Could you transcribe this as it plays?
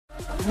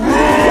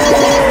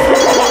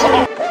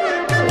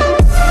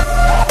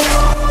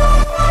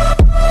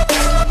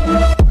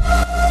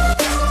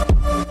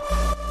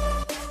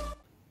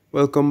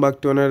Welcome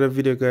back to another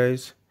video,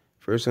 guys.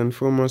 First and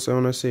foremost, I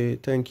want to say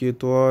thank you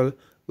to all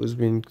who's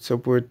been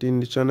supporting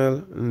the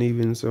channel and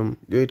leaving some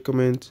great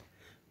comments.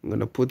 I'm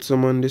gonna put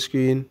some on the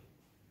screen.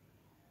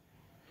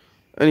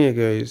 And yeah,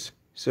 guys,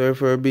 sorry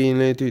for being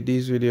late with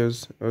these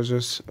videos. I was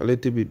just a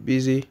little bit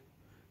busy.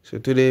 So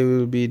today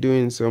we'll be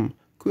doing some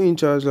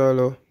Qc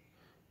Lalo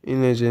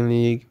in Legend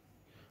League.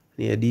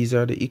 Yeah, these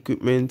are the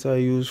equipment I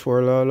use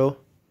for Lalo.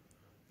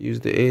 Use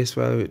the ace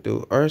file with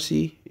the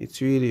RC.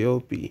 It's really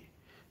OP.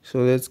 So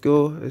let's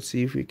go. Let's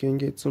see if we can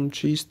get some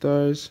 3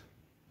 stars.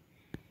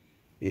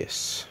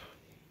 Yes.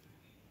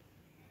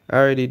 I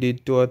already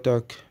did 2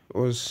 attack. It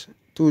was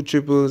 2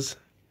 triples.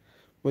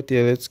 But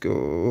yeah, let's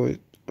go.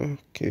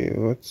 Okay,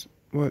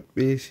 what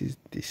base is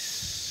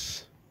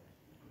this?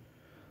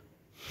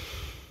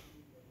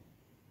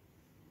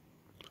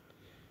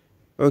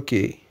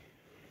 Okay.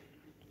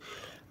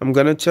 I'm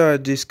gonna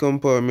charge this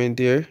compartment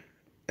here.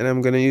 And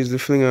I'm gonna use the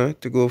flinger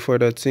to go for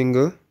that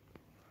single.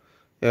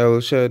 Yeah, I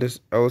will share this.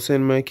 I will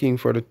send my king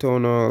for the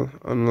town hall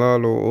and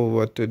Lalo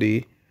over to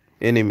the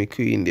enemy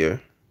queen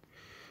there.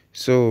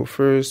 So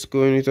first,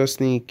 going with a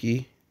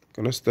sneaky.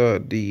 Gonna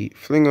start the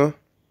flinger.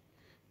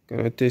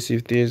 Gonna test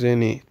if there's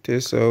any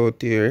tests out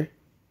here.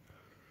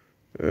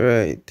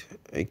 Right,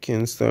 I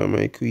can start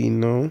my queen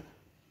now.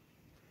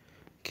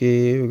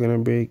 Okay, we're gonna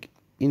break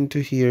into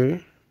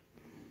here.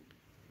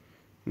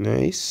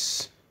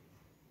 Nice.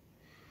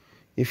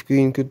 If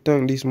queen could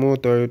tank this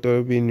motor, it would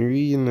have been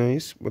really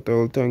nice. But I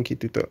will tank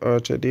it with an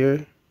archer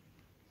there.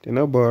 Then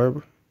a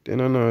barb. Then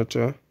an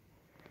archer.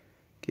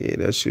 Okay,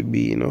 that should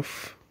be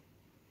enough.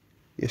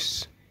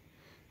 Yes.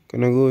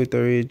 Gonna go with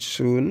a rage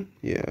soon.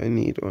 Yeah, I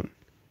need one.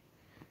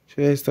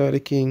 Should I start the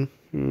king?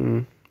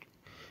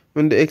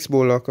 When the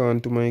X-bow lock on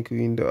to my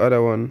queen, the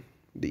other one,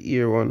 the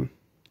ear one.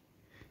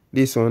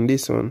 This one.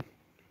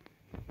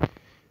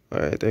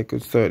 Alright, I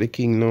could start the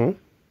king now.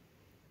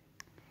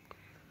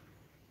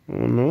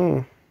 Oh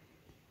no.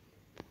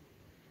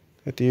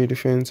 That ear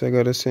defense, I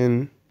gotta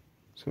send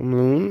some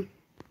loon.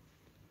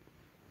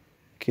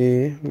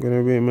 Okay, I'm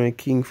gonna bring my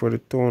king for the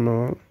town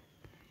hall.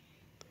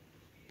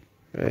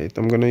 Right,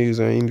 I'm gonna use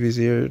an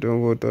invisier,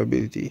 don't go to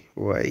ability.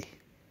 Why?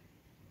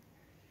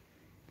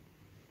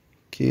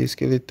 Okay,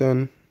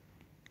 skeleton.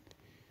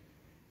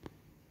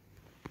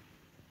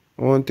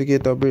 I want to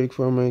get a break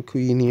for my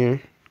queen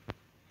here.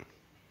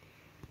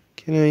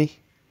 Can I?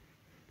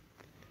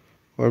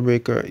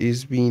 Wallbreaker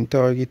is being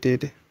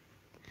targeted.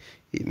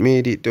 It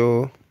made it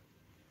though.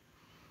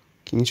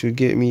 King should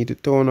get me to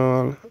town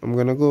hall. I'm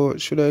gonna go.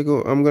 Should I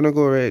go? I'm gonna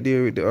go right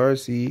there with the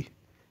RC.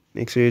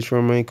 Next rage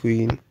for my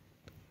queen.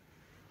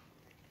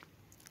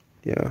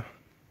 Yeah.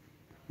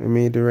 I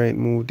made the right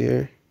move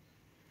there.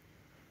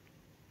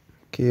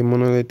 Okay,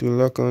 monolith will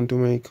lock onto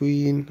my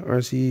queen.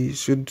 RC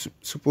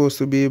supposed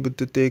to be able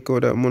to take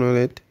out that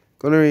monolith.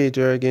 Gonna rage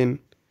her again.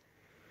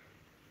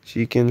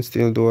 She can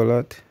still do a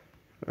lot.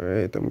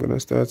 Alright, I'm gonna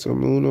start some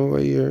moon over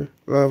here.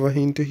 Lava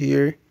into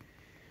here.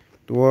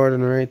 The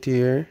warden right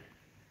here.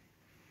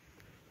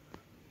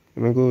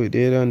 I'm gonna go with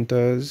the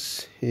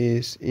hunters.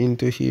 He's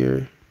into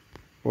here.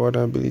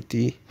 Warden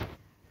ability.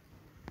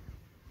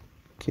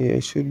 Okay, I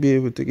should be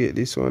able to get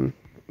this one.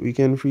 We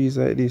can freeze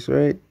like this,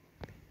 right?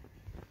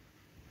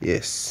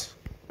 Yes.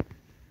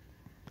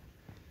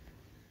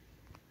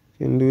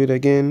 Can do it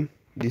again.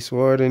 This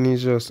warden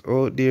is just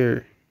out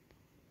there.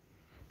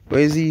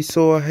 Why is he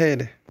so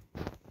ahead?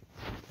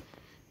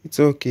 It's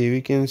okay,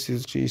 we can still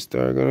 3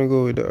 star. Gonna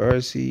go with the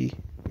RC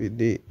with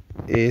the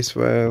ace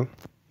file.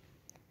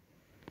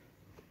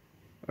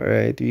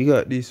 Alright, we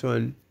got this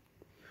one.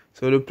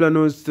 So the plan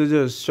was to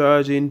just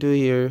charge into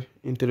here,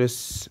 into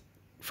this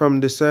from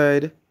the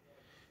side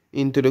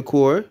into the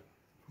core.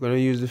 We're gonna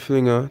use the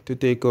flinger to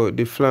take out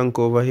the flank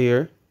over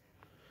here.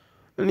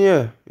 And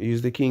yeah,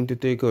 use the king to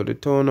take out the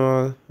town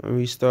hall, and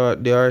we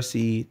start the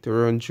RC to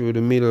run through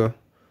the middle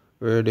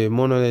where the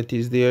monolith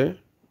is there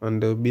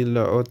and the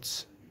builder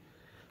huts.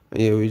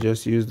 And yeah, we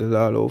just use the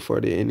Lalo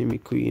for the enemy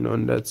queen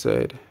on that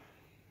side.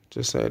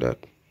 Just like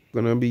that.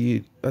 Gonna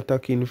be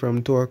attacking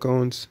from 2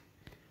 accounts.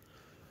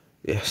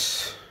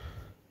 Yes.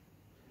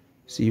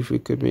 See if we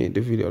could make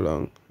the video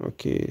long.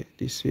 Okay,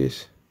 this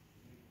is.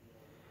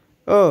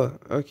 Oh,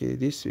 okay,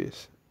 this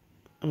is.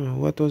 Oh,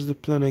 what was the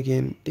plan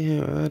again?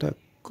 Damn, I had a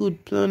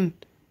good plan.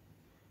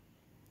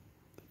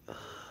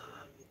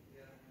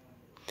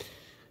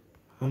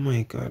 Oh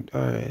my god,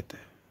 alright.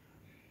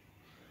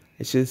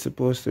 I should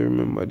supposed to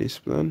remember this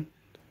plan.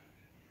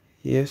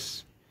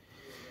 Yes.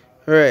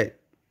 Alright.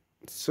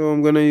 So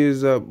I'm gonna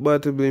use a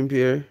battle blimp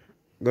here.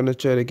 I'm gonna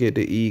try to get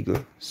the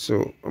eagle.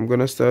 So I'm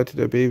gonna start with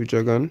the baby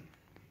dragon.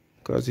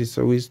 Because it's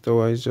a wiz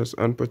tower, it's just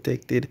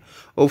unprotected.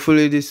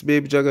 Hopefully this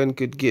baby dragon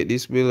could get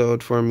this build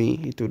out for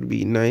me. It would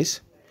be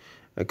nice.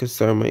 I could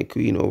start my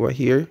queen over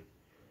here.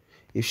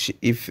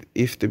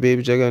 If the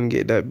baby dragon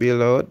get that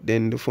build out,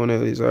 then the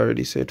funnel is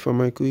already set for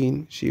my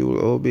queen. She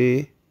will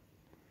obey.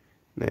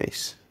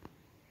 Nice.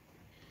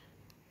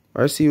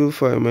 RC will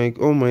fire my,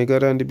 oh my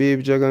god, and the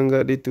baby dragon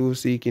got the two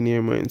seeking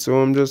here, mine. So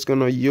I'm just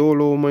gonna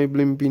YOLO my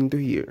blimp into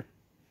here.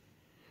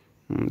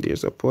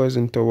 There's a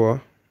poison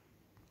tower.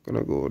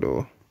 Gonna go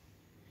though.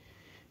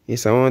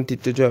 Yes, I want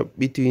it to drop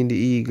between the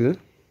eagle.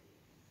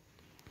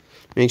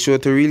 Make sure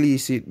to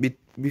release it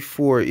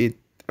before it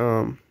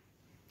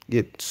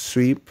get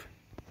sweep.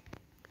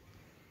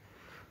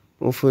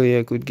 Hopefully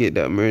I could get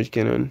that merge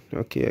cannon.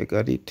 Okay, I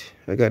got it.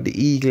 I got the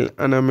eagle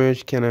and a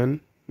merge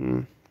cannon.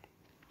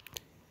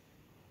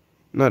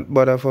 Not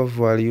bad of a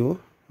value.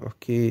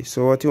 Okay,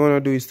 so what you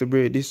want to do is to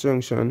break this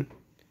junction.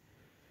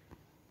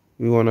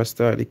 We want to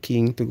start the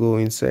king to go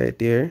inside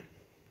there.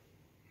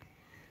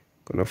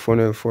 Gonna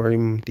funnel for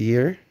him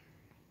there.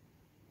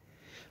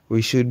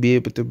 We should be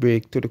able to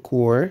break to the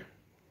core.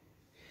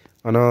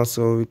 And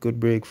also we could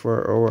break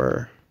for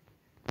our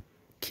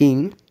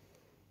king.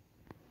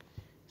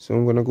 So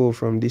I'm gonna go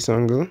from this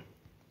angle.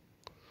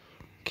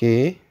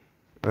 Okay.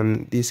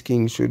 And this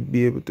king should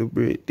be able to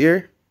break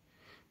there.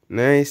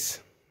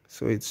 Nice.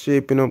 So it's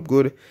shaping up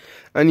good.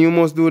 And you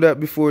must do that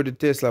before the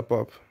Tesla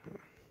pop.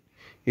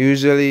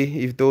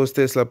 Usually if those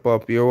Tesla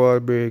pop, your wall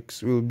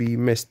breaks will be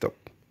messed up.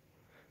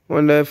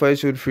 Wonder if I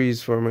should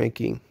freeze for my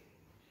king.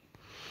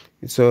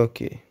 It's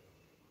okay.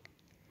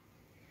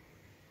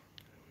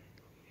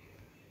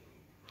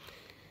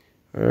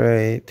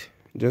 Alright.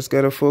 Just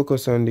gotta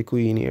focus on the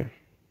queen here.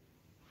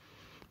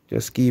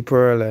 Just keep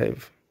her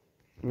alive.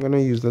 I'm gonna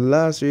use the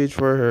last rage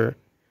for her.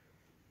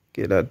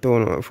 Get that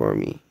tone out for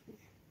me.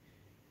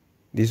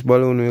 This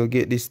balloon will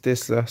get this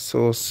Tesla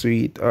so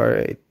sweet.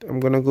 Alright. I'm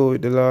gonna go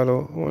with the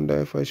Lalo. I wonder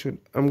if I should.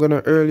 I'm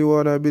gonna early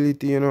water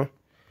ability, you know.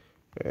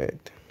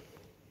 Alright.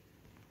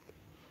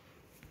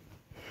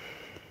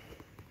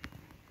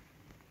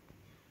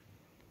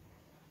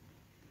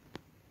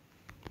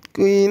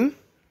 Queen.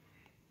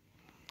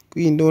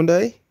 Queen don't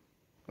die.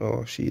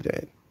 Oh, she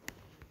died.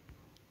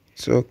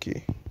 It's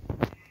okay.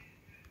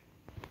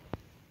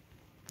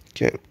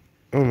 Can't.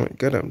 Oh my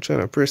god, I'm trying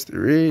to press the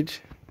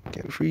rage.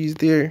 Can't freeze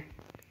there.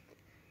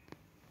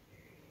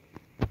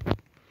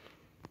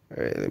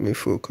 Alright, let me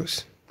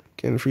focus.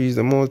 Can freeze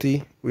the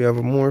multi. We have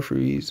a more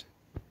freeze.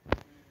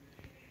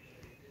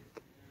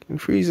 Can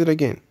freeze it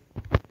again.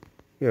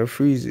 We have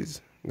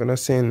freezes. I'm gonna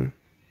send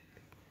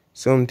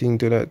something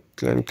to that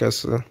clan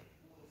castle.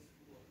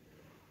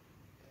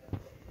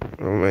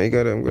 Oh my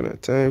god, I'm gonna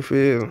time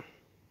fail.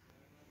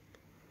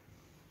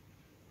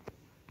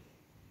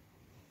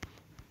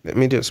 Let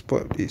me just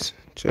pop this.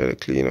 Try to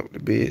clean up the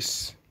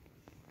base.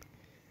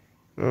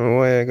 I don't know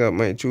why I got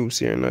my troops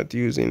here not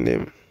using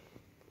them.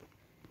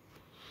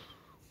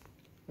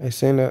 I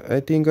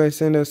think I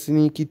send a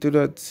sneaky to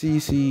that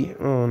CC.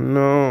 Oh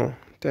no.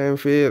 Time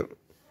fail.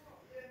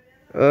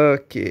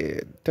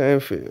 Okay. Time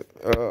fail.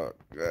 Oh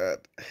god.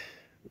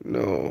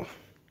 No.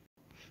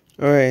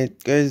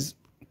 Alright guys.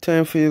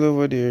 Time fail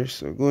over there.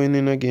 So going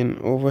in again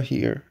over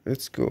here.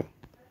 Let's go.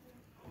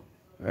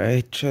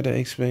 I try to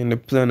explain the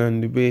plan on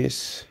the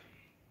base.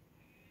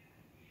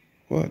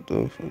 What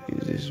the fuck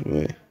is this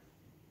way?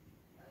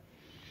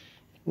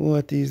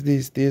 What is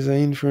this? There's an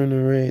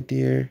inferno right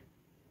here.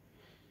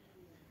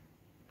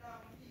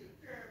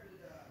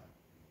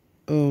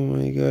 Oh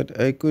my god,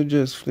 I could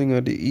just fling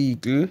out the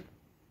eagle.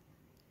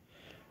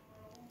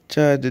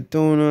 Charge the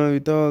tonal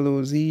with all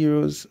those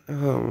heroes.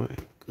 Oh my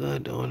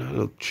god, don't wanna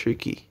look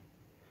tricky.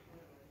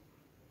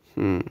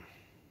 I'm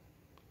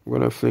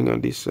gonna fling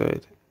on this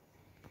side.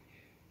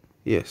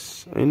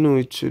 Yes, I know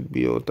it should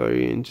be out of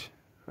range.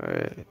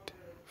 Alright.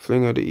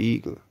 Fling out the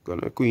eagle.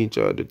 Gonna queen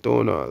charge the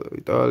tonal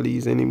with all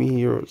these enemy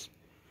heroes.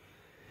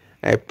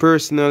 I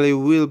personally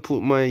will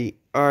put my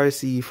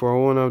RC for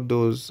one of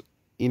those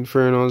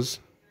infernos.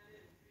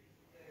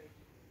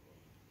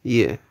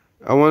 Yeah,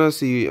 I wanna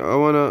see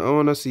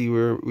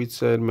which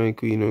side my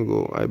queen will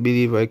go. I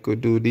believe I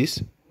could do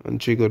this and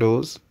trigger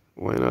those.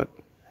 Why not?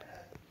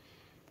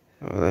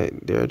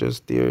 Alright, they're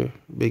just there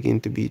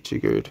begging to be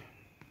triggered.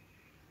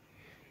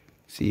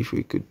 See if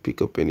we could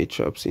pick up any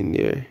traps in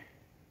there.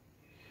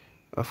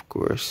 Of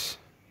course.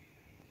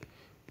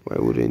 Why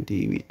wouldn't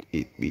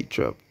it be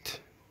trapped?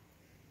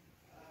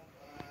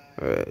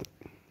 Alright.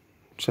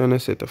 Trying to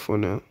set a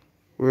funnel.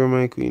 Where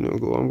my queen will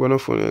go? I'm gonna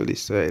funnel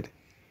this side.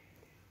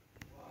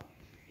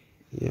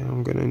 Yeah,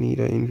 I'm gonna need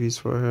an invis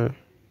for her.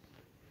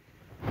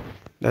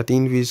 That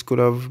invis could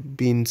have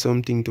been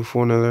something to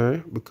funnel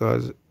her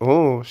because,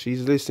 oh,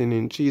 she's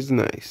listening. She's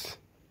nice.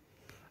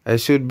 I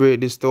should break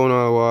this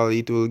tonal wall.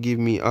 It will give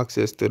me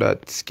access to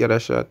that scatter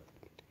shot.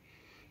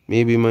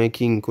 Maybe my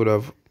king could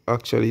have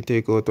actually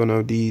taken out one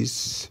of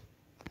these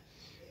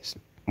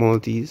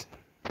multis.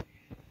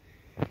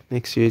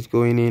 Next stage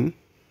going in.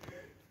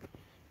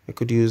 I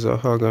could use a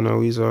hog and a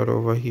wizard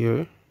over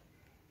here.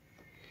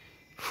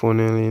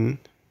 Funneling.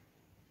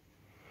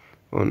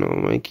 Oh no,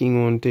 my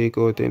king won't take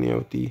out any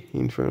of the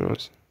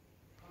infernos.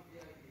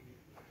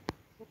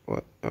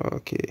 What?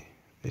 Okay.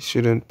 I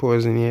shouldn't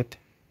poison yet.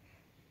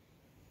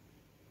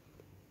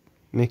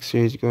 Next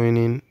stage going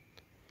in.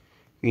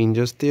 We can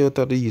just stay out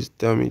of these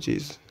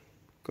damages.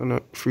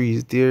 Gonna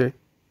freeze there.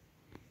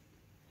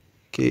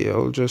 Okay,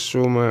 I'll just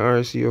show my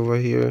RC over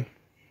here.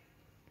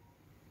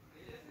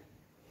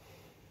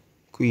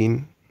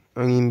 Queen,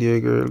 hang in there,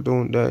 girl,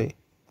 don't die.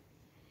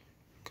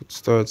 Could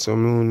start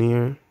some loon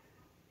here.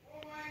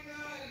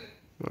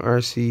 My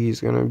RC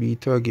is gonna be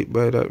targeted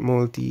by that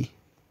multi,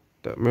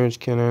 that merge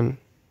cannon.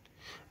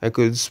 I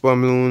could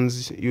spam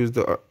loons, use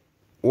the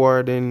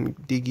warden,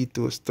 dig it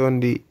to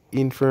stun the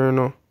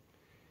inferno.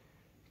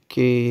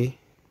 Okay,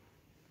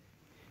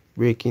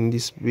 breaking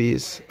this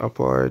base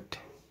apart.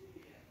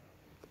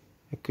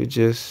 I could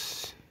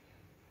just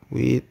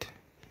wait,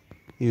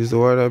 use the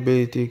water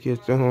ability to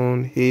catch the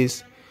hound,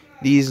 haste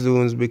these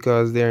loons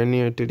because they are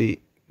near to the,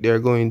 they are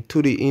going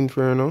to the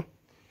inferno.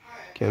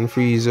 Can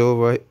freeze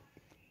over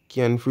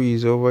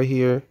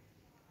here.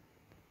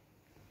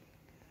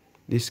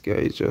 This guy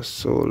is just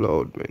so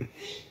loud, man.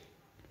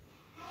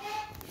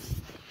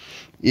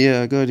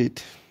 Yeah, I got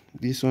it.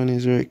 This one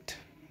is wrecked.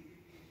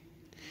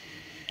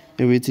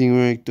 Everything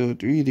worked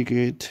out really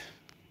great.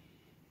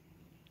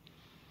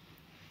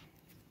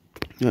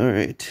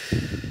 Alright.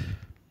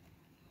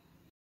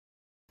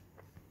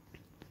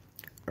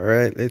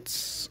 Alright,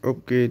 let's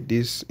upgrade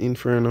this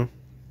inferno.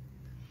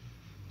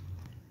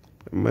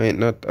 I might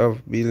not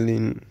have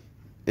building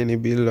any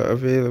builder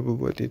available,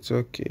 but it's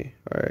okay.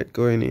 Alright,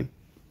 going in.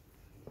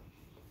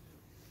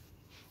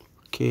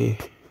 Okay,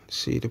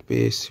 see the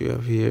base you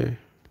have here.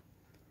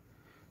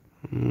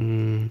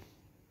 Down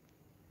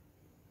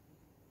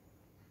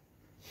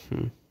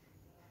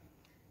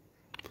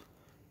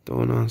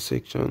on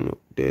section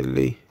look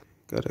deadly.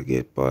 Gotta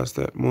get past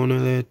that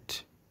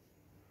monolith.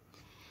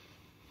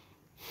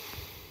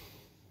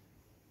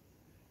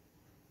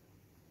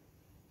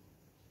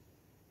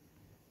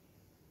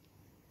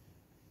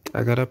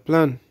 I got a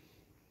plan.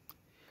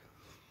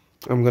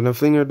 I'm gonna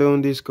flinger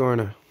down this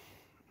corner.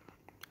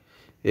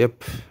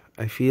 Yep,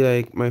 I feel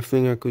like my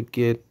flinger could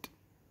get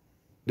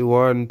the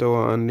warden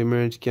tower and the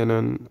merge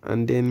cannon,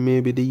 and then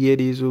maybe the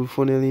Yetis will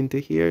funnel into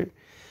here.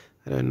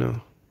 I don't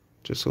know.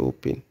 Just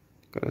hoping.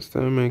 Gonna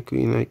start my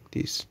queen like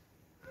this.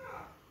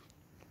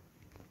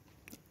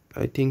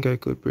 I think I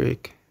could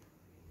break.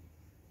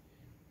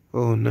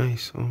 Oh,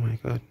 nice. Oh my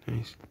god,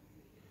 nice.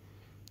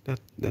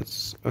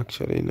 That's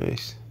actually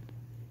nice.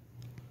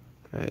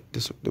 Alright,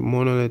 the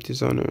monolith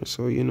is on her,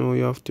 so you know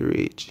you have to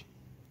rage.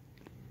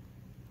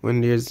 When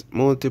there's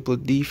multiple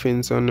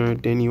defense on her,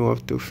 then you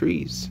have to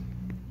freeze.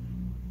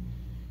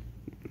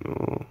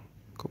 No,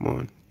 come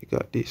on, you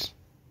got this.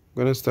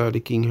 I'm gonna start the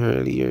king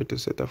early here to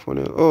set a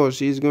funnel. Oh,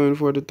 she's going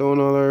for the town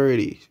hall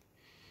already.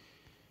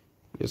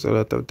 There's a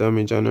lot of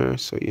damage on her,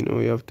 so you know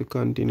you have to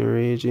continue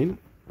raging.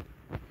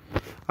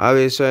 I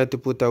always try to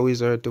put a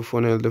wizard to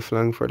funnel the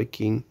flank for the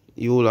king.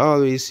 You will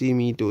always see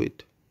me do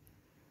it.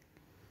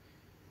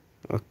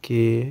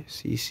 Okay,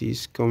 CC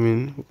is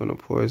coming. We're gonna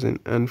poison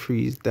and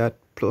freeze that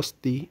plus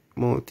the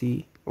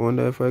multi. I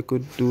wonder if I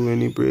could do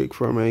any break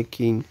for my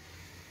king.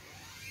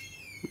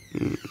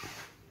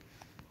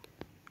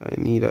 I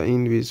need an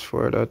invis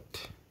for that.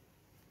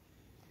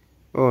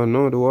 Oh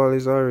no, the wall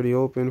is already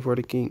open for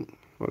the king.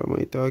 What am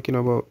I talking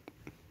about?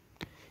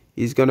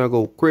 He's gonna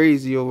go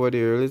crazy over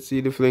there. Let's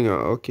see the flinger.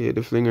 Okay,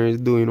 the flinger is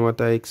doing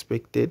what I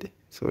expected.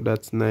 So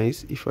that's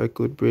nice. If I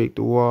could break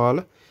the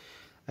wall,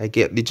 I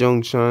get the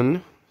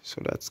junction. So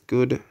that's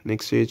good.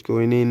 Next stage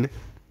going in.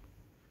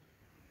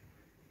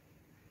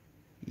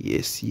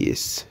 Yes,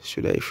 yes.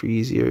 Should I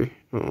freeze here?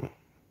 No.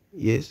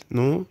 Yes,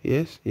 no,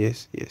 yes,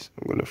 yes, yes.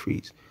 I'm gonna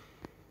freeze.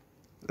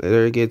 Let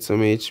her get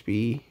some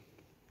HP.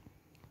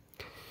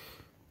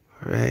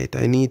 Alright,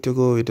 I need to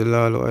go with the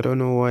Lalo. I don't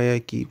know why I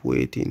keep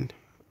waiting.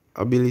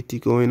 Ability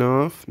going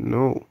off?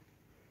 No.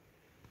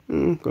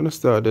 Gonna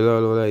start the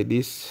Lalo like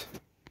this.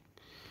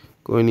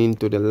 Going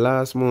into the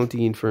last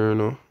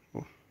multi-inferno.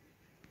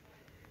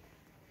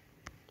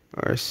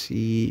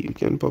 RC, you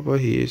can pop a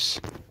haze.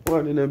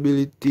 What an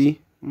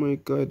ability. Oh my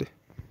god.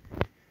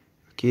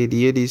 Okay,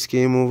 the Eddies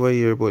came over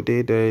here, but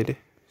they died.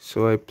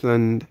 So I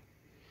planned.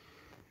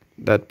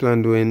 That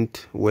plan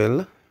went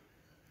well.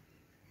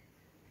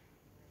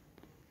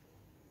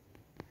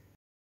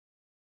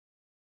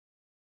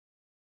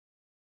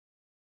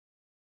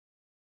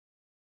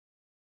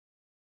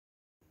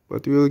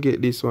 But we'll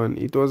get this one.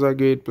 It was a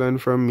great plan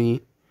from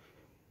me.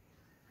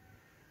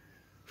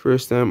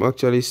 First time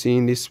actually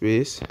seeing this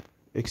space.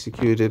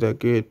 Executed a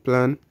great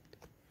plan.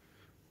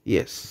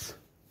 Yes.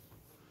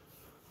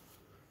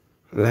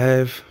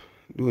 Live.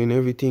 Doing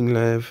everything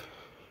live.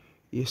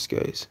 Yes,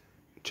 guys.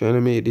 Trying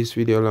to make this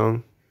video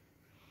long.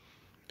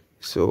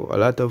 So, a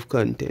lot of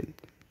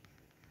content.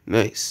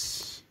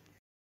 Nice.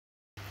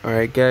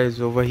 Alright, guys.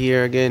 Over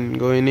here again.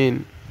 Going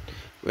in.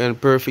 We're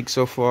perfect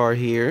so far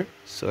here.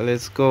 So,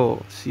 let's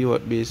go. See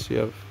what base we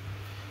have.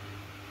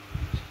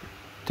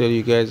 Tell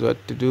you guys what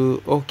to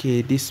do.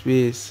 Okay, this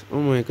base.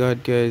 Oh my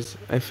god, guys.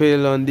 I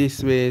failed on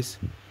this base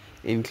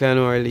in Clan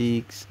War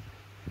Leagues.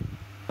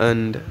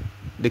 And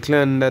the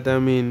clan that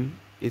I'm in,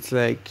 it's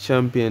like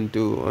champion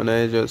 2, and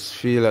I just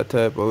feel a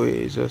type of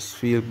way. I just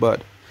feel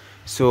bad.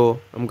 So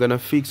I'm gonna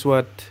fix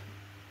whatever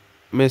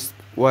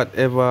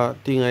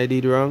thing I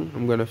did wrong.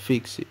 I'm gonna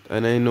fix it,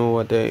 and I know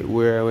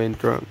where I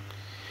went wrong.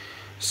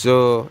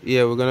 So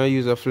yeah, we're gonna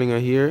use a flinger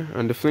here,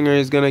 and the flinger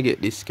is gonna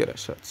get this scatter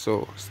shot.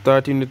 So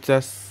starting with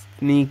a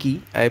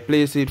sneaky, I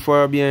place it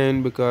far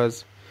behind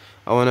because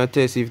I wanna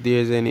test if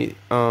there's any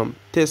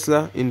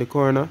Tesla in the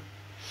corner.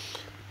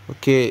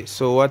 Okay,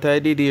 so what I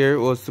did here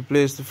was to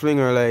place the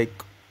flinger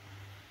like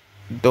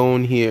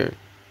down here,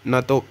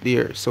 not up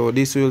there. So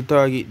this will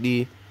target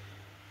the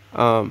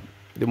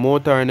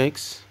motor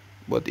next,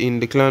 but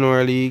in the Clan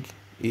War League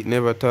it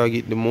never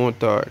target the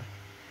motor.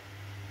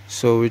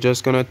 So we're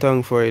just gonna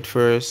tank for it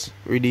first,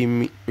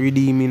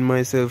 redeeming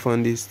myself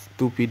on this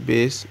stupid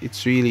base.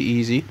 It's really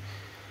easy.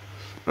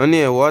 And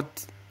yeah,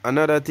 what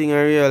another thing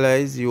I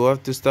realized, you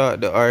have to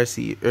start the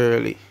RC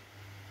early.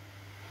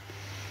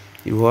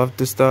 You have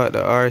to start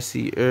the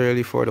RC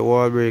early for the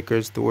wall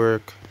breakers to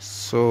work.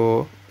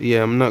 So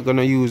yeah, I'm not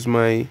gonna use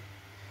my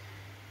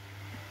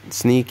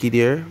sneaky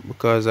there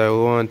because I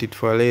want it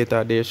for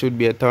later. There should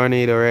be a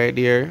tornado right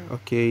there.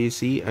 Okay, you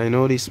see, I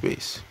know this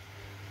base.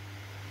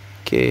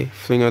 Okay,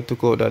 flinger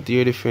took out that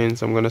air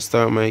defense. I'm gonna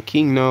start my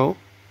king now.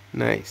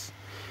 Nice.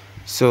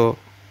 So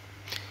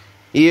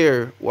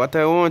here, what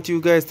I want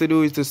you guys to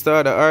do is to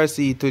start the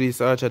RC to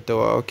this archer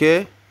tower.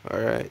 Okay,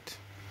 alright.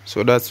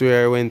 So that's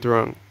where I went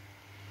wrong,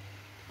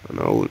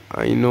 and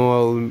I know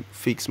I'll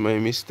fix my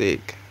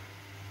mistake.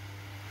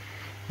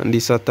 And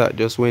this attack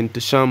just went to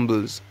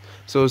shambles.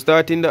 So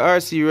starting the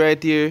RC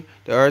right here,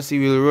 the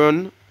RC will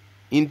run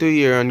into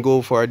here and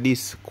go for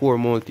this core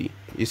multi.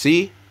 You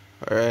see?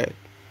 Alright.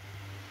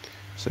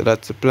 So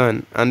that's the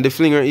plan. And the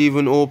flinger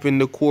even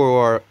opened the core,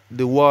 or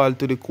the wall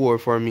to the core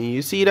for me.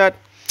 You see that?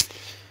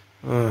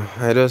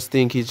 I just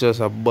think it's just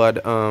a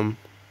bad I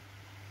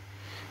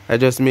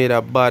just made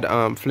a bad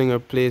flinger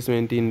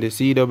placement in the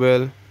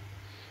citadel.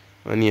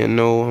 And yeah,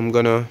 now I'm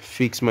gonna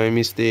fix my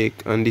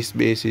mistake and this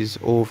base is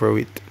over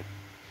with.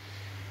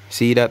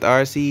 See that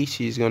RC?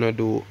 She's gonna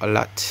do a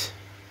lot.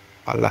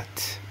 A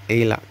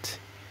lot.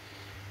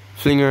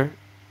 Flinger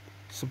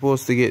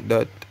supposed to get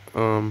that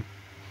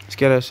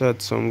scatter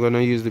shot, so I'm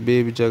gonna use the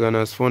baby dragon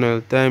as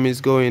funnel. Time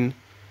is going.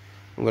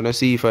 I'm gonna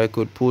see if I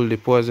could pull the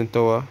poison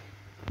tower.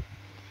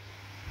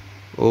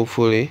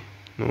 Hopefully.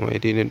 No, I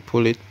didn't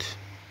pull it.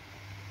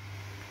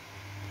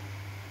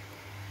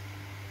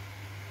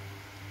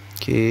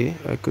 Okay,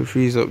 I could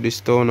freeze up this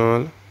stone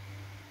hall.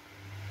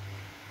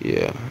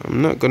 Yeah,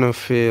 I'm not gonna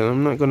fail.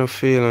 I'm not gonna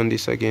fail on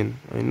this again.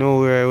 I know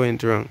where I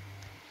went wrong.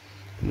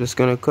 I'm just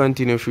gonna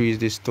continue freeze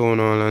this stone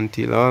hall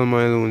until all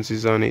my loons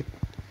is on it.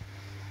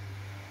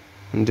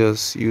 And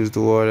just use the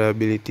water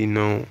ability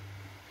now.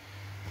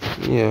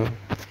 Yeah,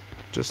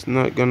 just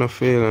not gonna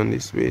fail on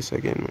this base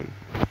again, man.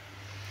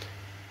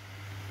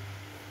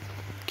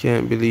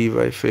 Can't believe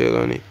I failed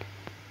on it.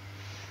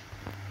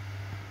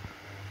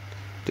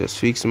 Just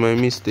fix my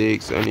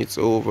mistakes and it's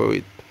over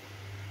with.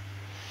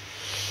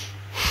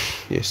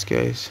 Yes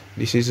guys,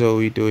 this is how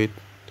we do it.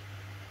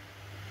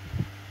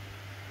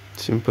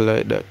 Simple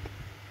like that.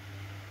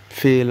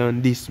 Fail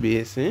on this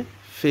base, eh?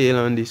 Fail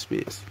on this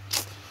base.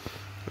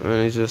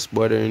 And it's just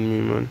bothering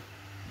me, man.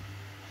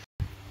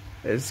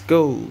 Let's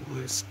go.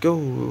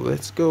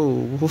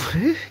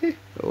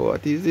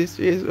 What is this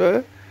base,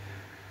 man?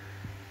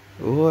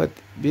 What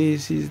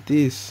base is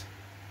this?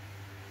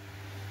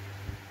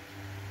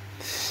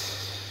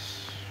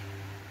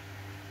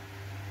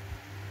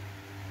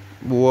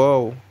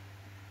 Wow,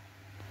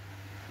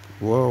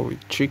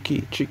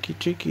 tricky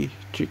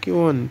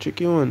one.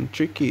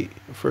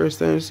 First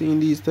time seeing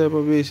these type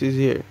of bases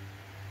here.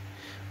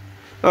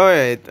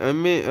 Alright,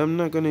 I'm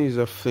not gonna use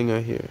a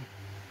flinger here.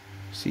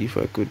 See if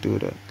I could do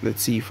that.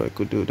 Let's see if I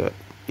could do that.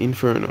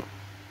 Inferno.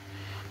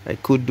 I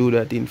could do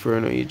that,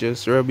 Inferno. You're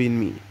just rubbing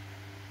me.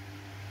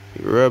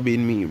 You're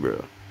rubbing me,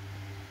 bro.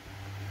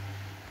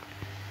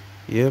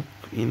 Yep,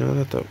 you know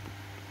that up.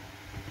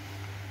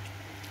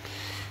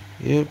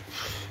 Yep,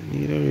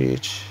 need a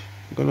reach.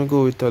 I'm gonna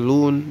go with a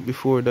loon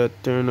before that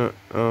turn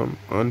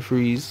on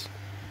freeze.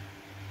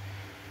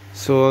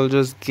 So I'll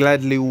just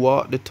gladly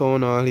walk the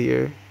town hall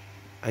here.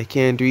 I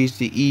can't reach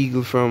the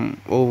eagle from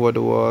over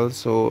the wall,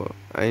 so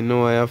I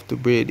know I have to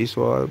break this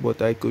wall,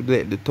 but I could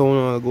let the town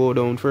hall go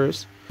down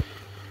first.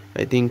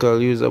 I think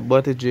I'll use a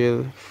battle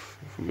jail,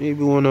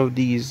 maybe one of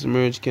these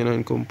merge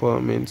cannon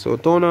compartments. So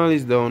town hall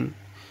is down.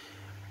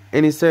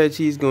 Any side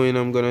she's going,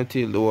 I'm gonna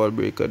tilt the wall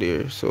breaker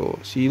there. So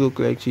she look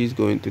like she's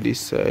going to this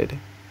side,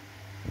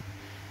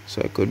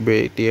 so I could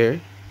break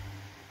there.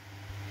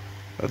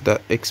 Of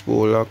that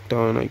expo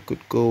lockdown, I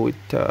could go with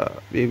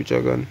baby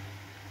dragon.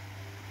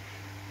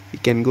 You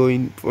can go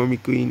in for me,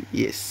 queen.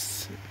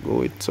 Yes,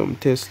 go with some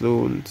test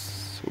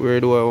loans. Where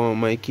do I want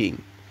my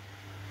king?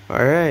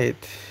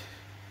 Alright.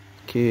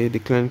 Okay, the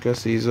clan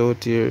class is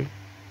out here.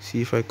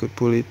 See if I could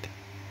pull it.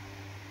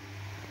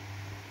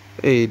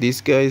 Hey, this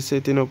guy is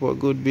setting up a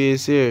good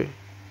base here.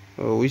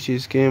 Oh,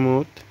 wishes came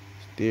out.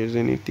 If there's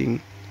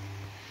anything.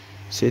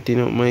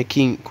 Setting up my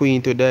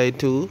queen to die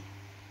too.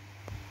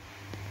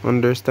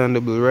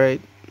 Understandable,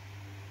 right?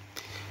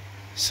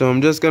 So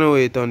I'm just gonna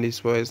wait on this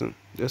poison.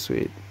 Just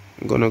wait.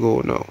 I'm gonna go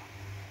now,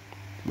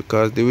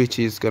 because the witch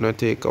is gonna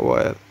take a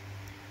while.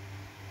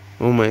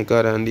 Oh my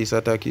god, and this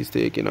attack is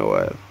taking a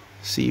while.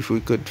 See if we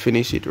could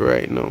finish it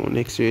right now.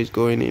 Next rage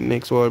going in,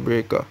 next wall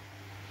breaker.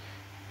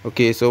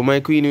 Okay, so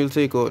my queen will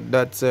take out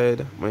that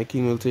side, my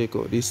king will take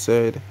out this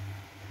side.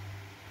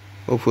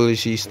 Hopefully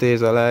she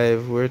stays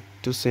alive. Where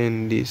to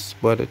send this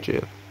body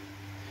jail?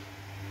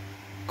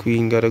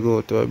 Queen gotta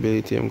go to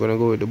ability. I'm gonna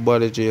go with the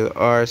body jail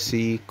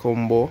RC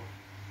combo.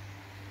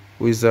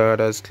 Wizard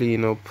has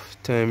clean up.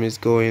 Time is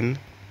going.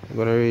 I'm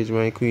gonna rage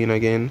my queen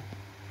again.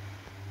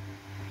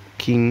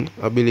 King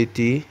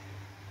ability.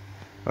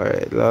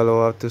 Alright,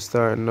 Lalo have to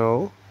start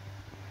now.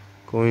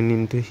 Going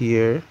into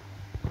here.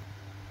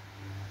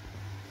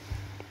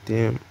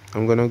 Damn.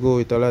 I'm gonna go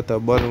with a lot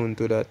of balloon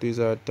to that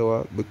wizard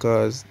tower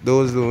because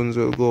those loons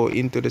will go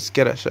into the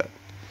scatter shot.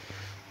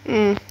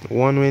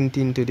 One went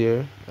into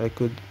there. I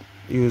could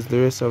use the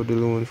rest of the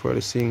loon for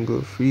the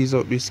single. Freeze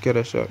up this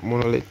scatter shot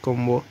monolith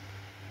combo.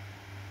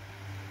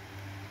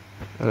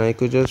 And I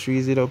could just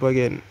freeze it up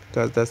again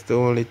because that's the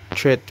only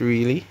threat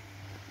really.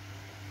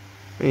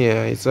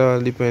 Yeah, it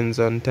all depends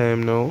on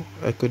time now.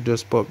 I could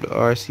just pop the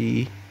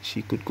RC.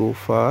 She could go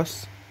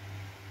fast.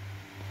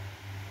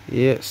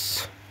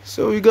 Yes.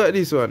 So we got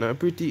this one. I'm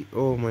pretty...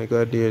 Oh my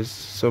god, there's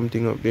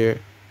something up there.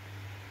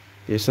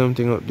 There's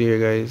something up there,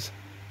 guys.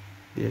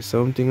 There's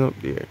something up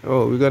there.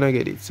 Oh, we're gonna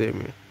get it same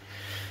way.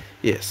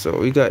 Yes, so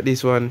we got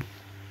this one.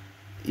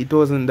 It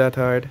wasn't that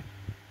hard.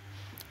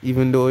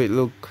 Even though it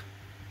looked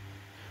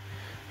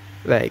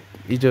like...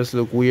 It just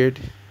looked weird.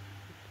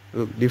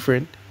 Looked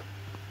different.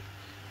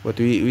 But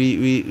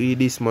we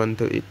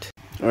dismantle it.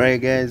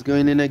 Alright guys,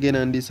 going in again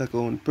on this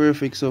account.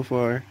 Perfect so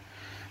far.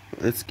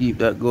 Let's keep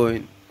that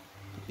going.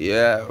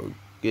 Yeah,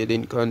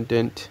 getting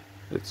content.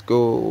 Let's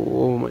go.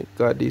 Oh my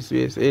god, this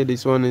base. Hey,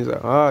 this one is a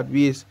hard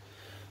base.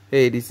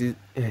 Hey, this is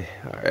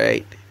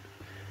alright.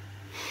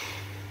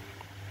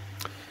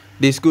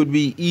 This could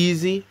be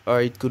easy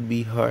or it could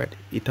be hard.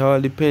 It all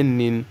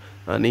depending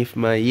on if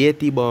my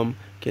Yeti bomb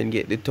can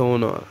get the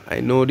town hall.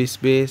 I know this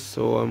base,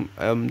 so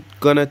I'm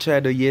gonna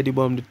try the Yeti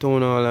bomb the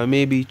town hall and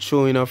maybe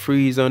throwing a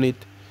freeze on it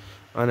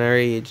on a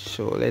rage.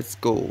 So let's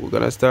go. We're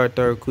gonna start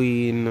our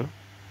queen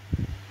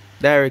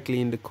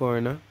directly in the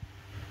corner.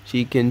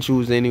 She can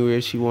choose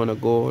anywhere she wanna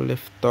go,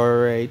 left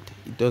or right,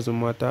 it doesn't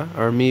matter.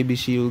 Or maybe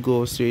she will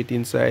go straight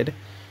inside,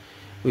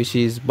 which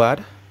is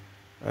bad.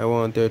 I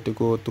want her to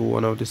go to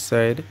one of the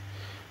side.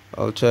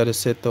 I'll try to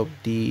set up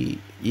the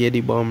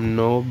Yeti bomb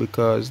now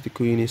because the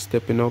queen is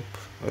stepping up.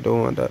 I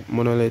don't want that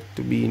monolith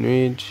to be in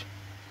range,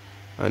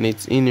 and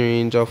it's in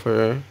range of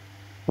her.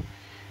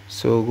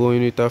 So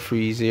going with a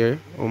freeze here.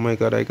 Oh my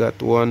god, I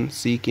got one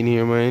seeking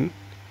here, mine.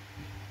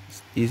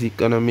 Is it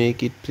gonna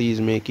make it?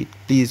 Please make it.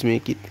 Please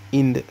make it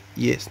in the...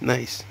 Yes,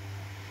 nice.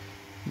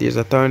 There's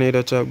a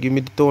tornado chop. Give me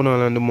the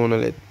tonal and the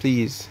monolith,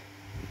 please.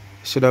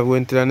 Should have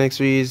went to the next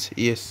freeze.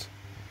 Yes.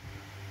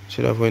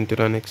 Should have went to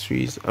the next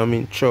freeze. I'm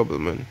in trouble,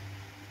 man.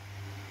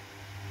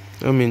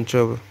 I'm in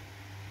trouble.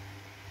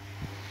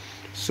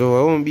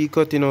 So I won't be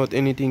cutting out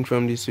anything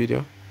from this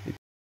video.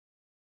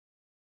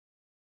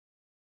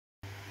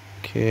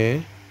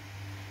 Okay.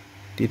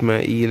 Did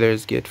my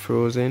healers get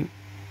frozen?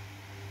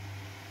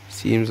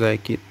 Seems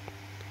like it.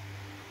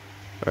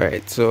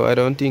 Alright, so I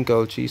don't think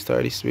I'll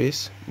 3-star this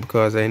space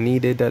because I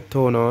needed that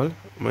town hall.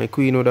 My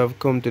queen would have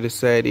come to the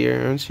side here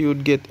and she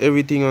would get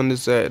everything on the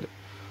side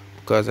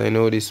because I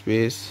know this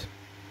space.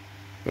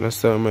 Gonna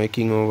start my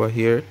king over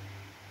here.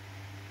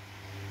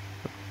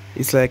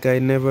 It's like I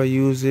never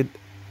use it.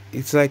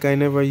 It's like I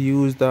never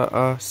used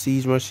a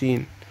siege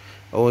machine.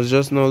 I was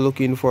just now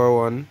looking for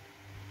one.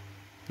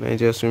 And I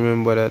just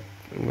remember that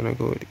I'm gonna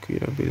go with the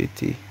queen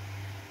ability.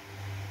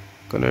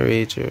 Gonna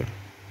rage her.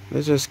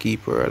 Let's just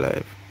keep her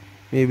alive.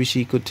 Maybe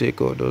she could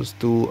take out those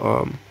two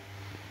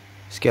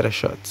scatter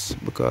shots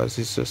because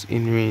it's just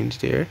in range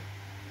there.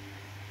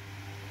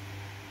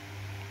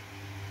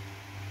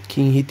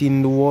 King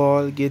hitting the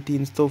wall,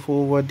 getting stuff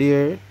over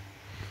there.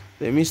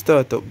 Let me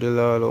start up the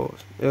Lalo.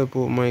 Help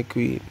out my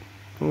queen.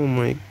 Oh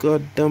my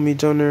god,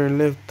 damage on her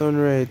left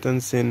and right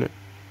and center.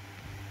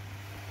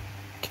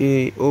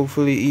 Okay,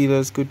 hopefully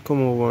healers could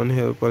come over and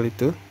help a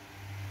little.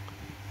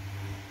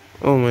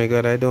 Oh my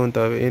god, I don't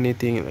have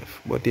anything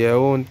left. But yeah, I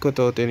won't cut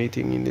out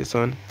anything in this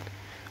one.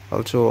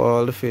 I'll show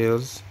all the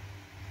fails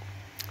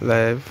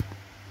live.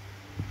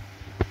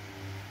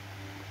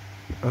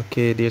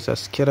 Okay, there's a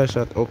scatter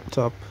shot up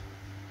top.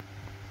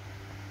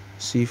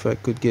 See if I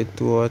could get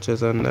 2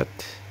 archers on that.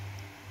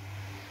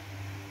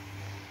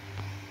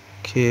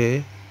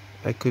 Okay,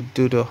 I could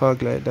do the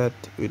hog like that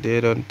with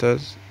the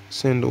headhunters.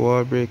 Send the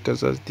wall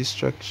breakers as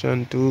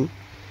distraction too.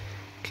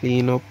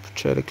 Clean up,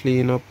 try to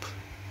clean up.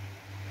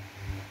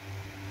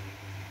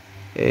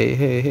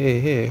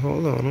 Hey,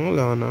 hold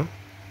on now.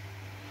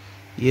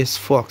 Yes,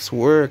 Fox,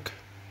 work.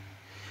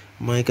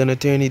 Am I gonna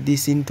turn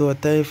this into a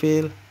time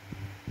fail?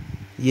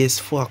 Yes,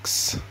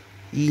 Fox.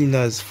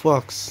 Healers,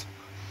 Fox.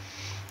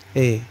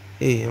 Hey,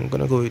 I'm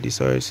gonna go with this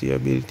RC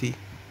ability.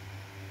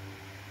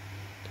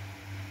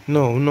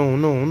 No,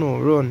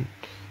 run.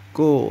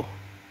 Go.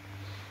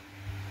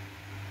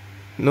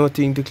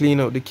 Nothing to clean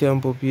up the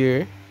camp up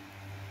here.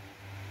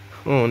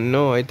 Oh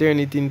no, I turned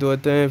it into a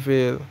time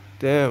fail.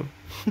 Damn.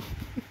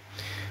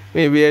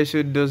 Maybe I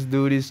should just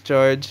do this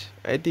charge.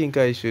 I think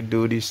I should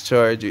do this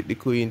charge with the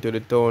queen to the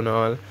town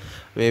hall.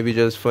 Maybe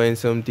just find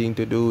something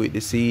to do with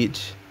the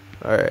siege.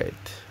 Alright.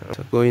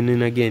 So going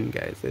in again,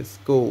 guys. Let's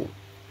go.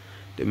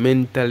 The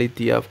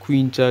mentality of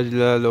Queen Charge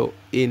Lalo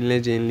in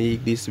Legend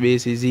League. This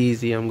base is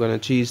easy. I'm gonna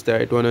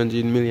 3-star it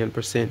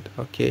 100,000,000%.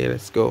 Okay,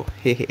 let's go.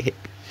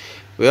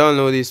 We all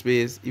know this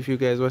base. If you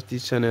guys watch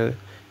this channel,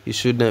 you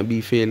should not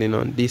be failing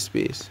on this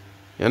base.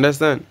 You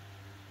understand?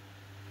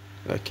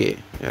 Okay,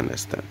 you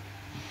understand.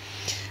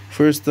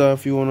 First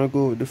off, you wanna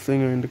go with the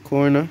flinger in the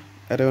corner.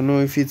 I don't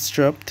know if it's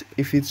trapped.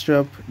 If it's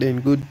trapped,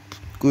 then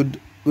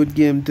good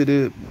game to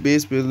the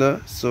base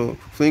builder. So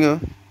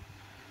flinger.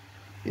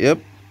 Yep,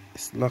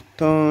 it's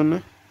locked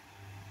on.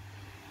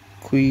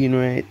 Queen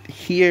right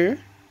here.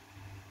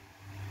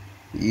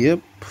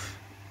 Yep.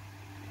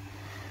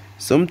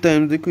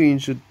 Sometimes the queen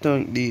should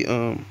tank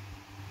the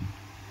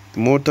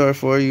mortar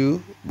for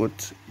you,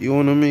 but you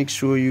wanna make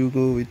sure you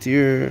go with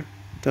your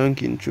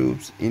tanking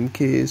troops in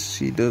case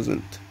she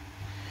doesn't.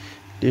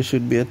 There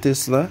should be a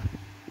Tesla.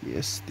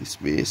 Yes, this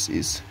base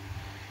is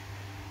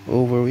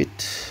over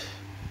with.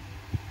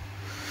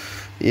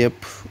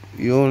 Yep,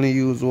 you only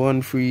use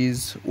one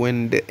freeze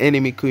when the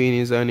enemy queen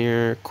is on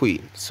your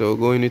queen. So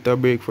going with a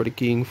break for the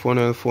king.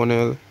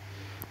 Funnel.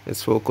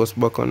 Let's focus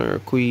back on our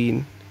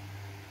queen.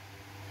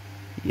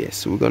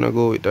 Yes, we're gonna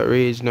go with a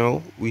rage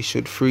now. We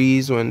should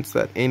freeze once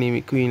that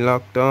enemy queen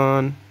locked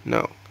on.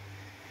 Now,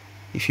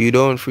 if you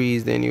don't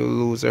freeze, then you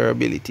lose our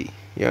ability.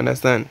 You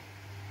understand?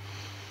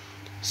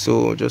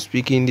 So just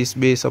picking this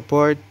base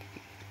apart.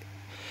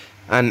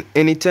 And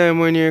anytime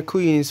when your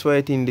queen is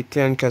fighting the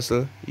clan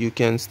castle, you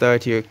can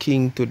start your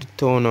king to the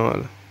town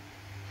hall.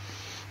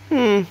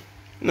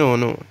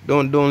 No,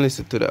 don't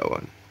listen to that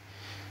one.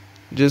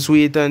 Just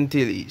wait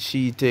until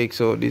she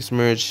takes out this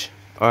merge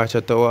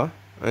archer tower,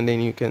 and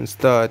then you can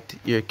start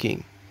your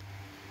king.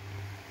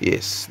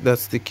 Yes,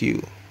 that's the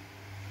cue.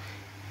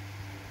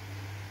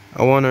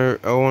 I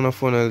wanna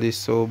funnel this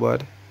so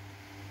bad.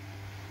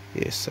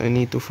 Yes, I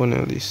need to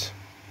funnel this.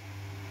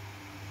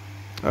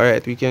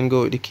 Alright, we can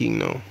go with the king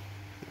now.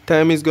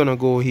 Time is gonna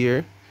go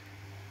here.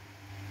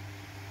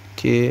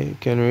 Okay, you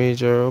can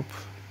rage her up.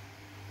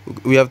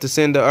 We have to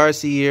send the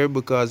RC here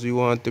because we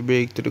want to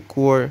break to the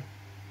core.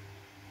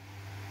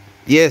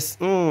 Yes.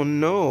 Oh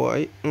no,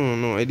 I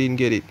didn't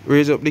get it.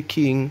 Raise up the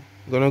king.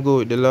 Gonna go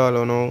with the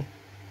Lalo now.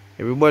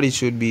 Everybody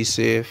should be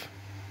safe.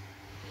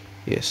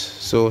 Yes.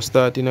 So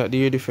starting at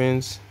the air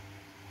defense.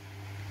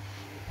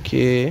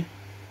 Okay.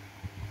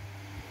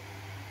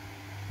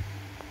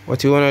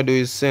 What you wanna do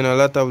is send a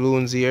lot of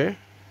loons here.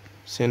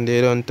 Send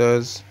the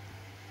hunters.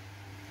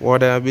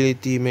 Water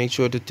ability, make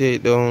sure to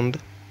take down.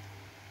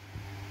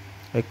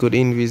 I could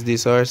invis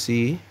this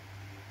RC.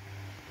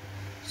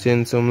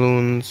 Send some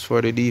loons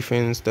for the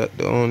defense that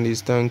the only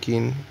is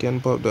tanking. Can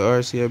pop the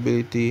RC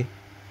ability.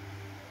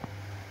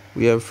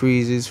 We have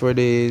freezes for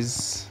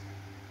days.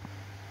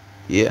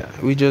 Yeah,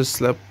 we just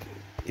slap.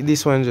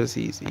 This one just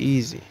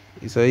easy.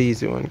 It's an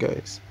easy one,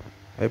 guys.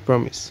 I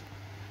promise.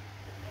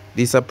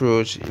 This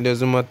approach, it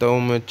doesn't matter how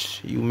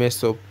much you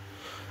mess up.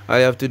 All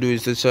you have to do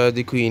is to charge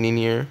the queen in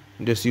here.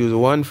 Just use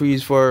one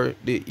freeze for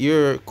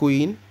your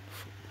queen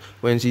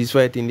when she's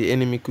fighting the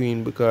enemy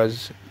queen,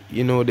 because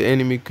you know the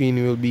enemy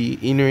queen will be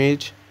in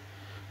rage.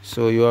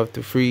 So you have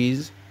to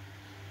freeze.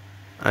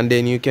 And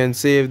then you can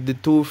save the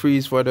 2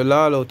 freeze for the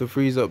Lalo to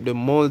freeze up the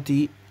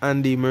multi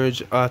and the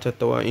merge archer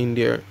tower in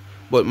there.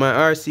 But my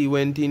RC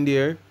went in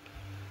there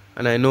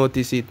and I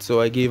noticed it,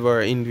 so I gave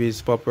her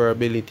invis popper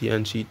ability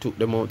and she took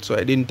them out, so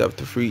I didn't have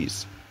to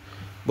freeze.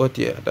 But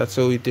yeah, that's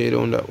how we take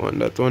down that one.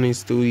 That one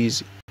is too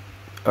easy.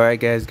 Alright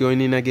guys,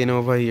 going in again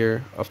over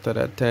here after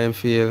that time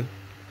fail.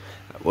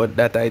 What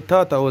that I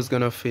thought I was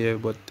gonna fail,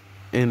 but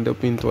end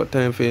up into a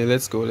time fail.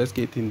 Let's go. Let's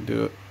get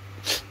into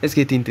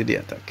the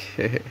attack.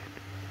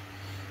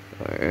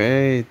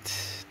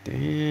 Alright.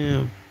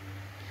 Damn.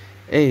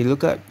 Hey,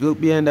 look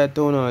behind that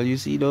town hall. You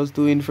see those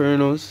 2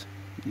 infernos?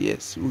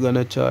 Yes, we're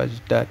gonna charge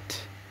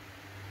that.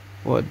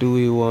 What do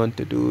we want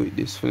to do with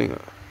this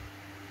flinger?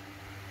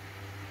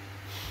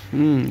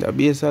 The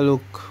base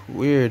look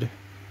weird.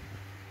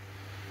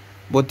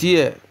 But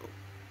yeah,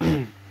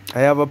 I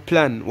have a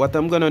plan. What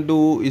I'm gonna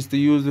do is to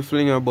use the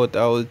flinger, but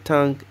I will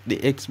tank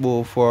the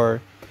X-bow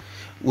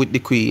with the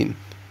queen.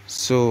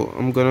 So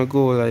I'm gonna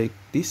go like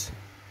this.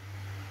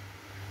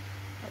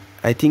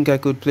 I think I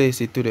could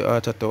place it to the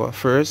archer tower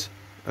first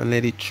and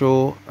let it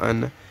throw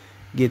and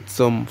get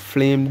some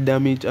flame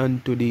damage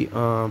onto the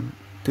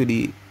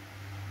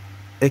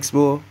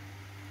X-bow.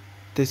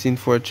 Testing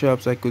for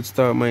traps. I could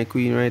start my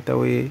queen right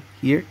away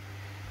here.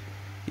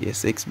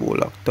 Yes, X-bow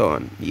locked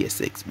on.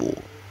 Yes,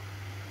 X-bow.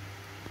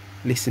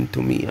 Listen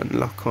to me and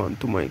lock on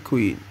to my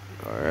queen.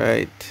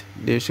 Alright.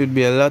 There should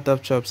be a lot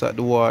of traps at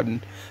the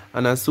warden.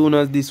 And as soon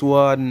as this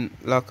warden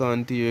lock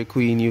on to your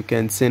queen, you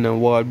can send a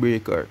wall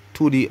breaker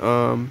to the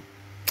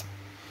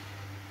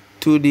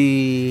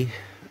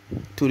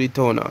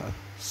town hall.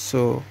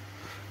 So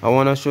I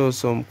wanna show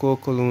some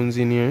coco loons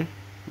in here.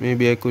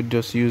 Maybe I could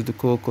just use the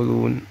coco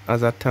loon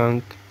as a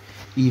tank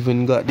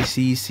Even got the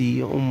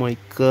CC. Oh my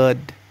god.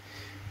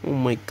 Oh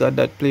my god,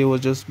 that play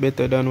was just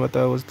better than what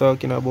I was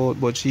talking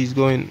about. But she's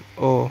going.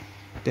 Oh,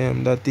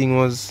 damn, that thing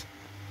was.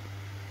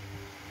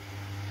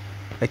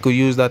 I could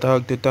use that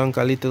hog to tank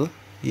a little.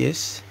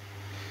 Yes.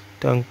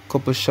 Tank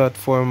couple shot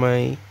for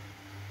my.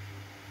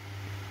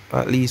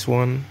 At least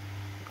one.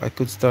 I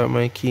could start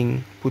my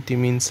king. Put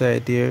him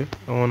inside there.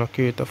 I want to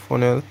create a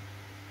funnel.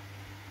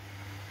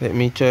 Let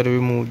me try to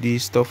remove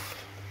these stuff.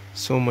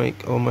 So my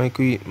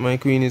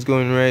queen is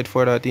going right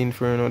for that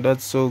inferno.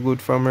 That's so good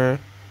from her.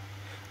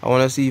 I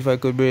want to see if I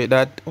could break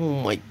that.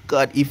 Oh my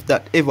god, if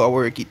that ever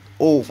work, it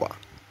over.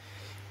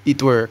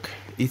 It work.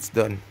 It's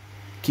done.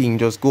 King,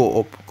 just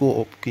go up,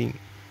 king.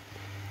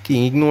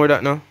 King, ignore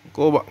that now.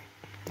 Go back.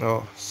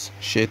 Oh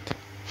shit.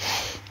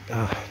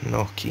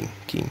 No, king.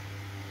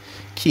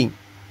 King.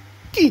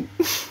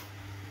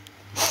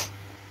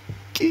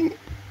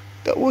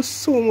 That was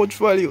so much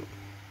value.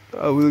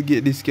 I will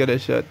get this scatter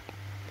shot.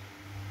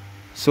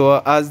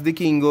 So as the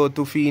king go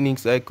to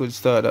Phoenix, I could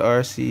start the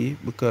RC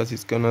because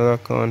it's gonna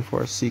lock on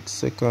for 6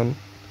 seconds.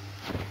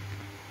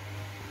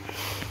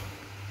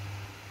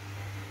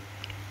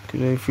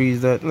 Could I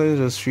freeze that? Let's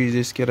just freeze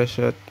this scatter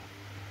shot.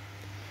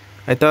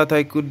 I thought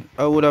I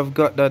would have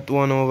got that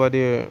one over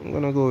there. I'm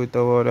gonna go with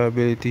the water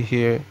ability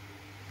here.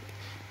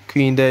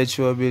 Queen died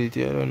show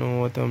ability. I don't know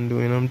what I'm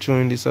doing. I'm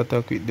throwing this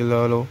attack with the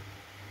Lalo.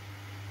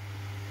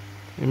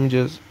 Let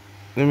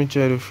me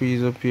try to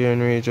freeze up here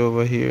and rage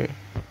over here.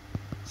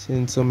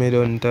 Since some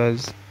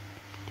hunters.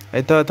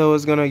 I thought I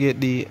was gonna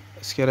get the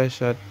scatter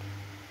shot.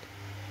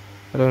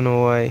 I don't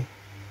know why.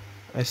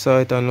 I saw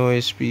it on low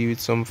HP with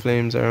some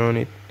flames around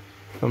it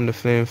from the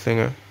flame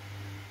finger.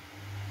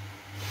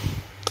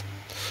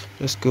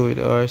 Let's go with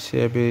the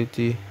RC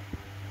ability.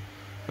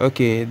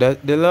 Okay,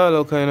 that the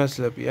Lalo kinda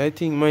sloppy. I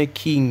think my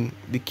king,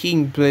 the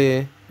king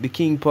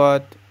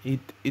part,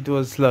 it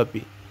was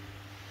sloppy.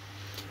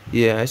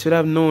 Yeah, I should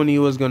have known he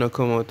was gonna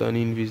come out on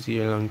invis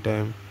here a long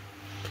time.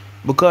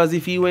 Because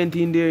if he went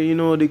in there, you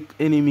know, the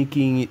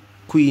enemy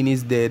queen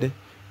is dead,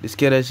 the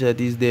scatter shot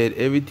is dead,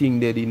 everything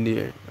dead in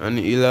there, and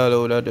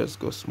Lalo would just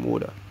go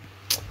smoother.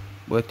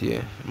 But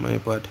yeah, my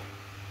bad.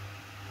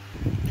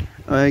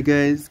 Alright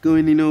guys,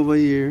 going in over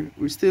here.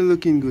 We're still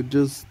looking good,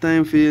 just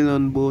time fail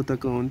on both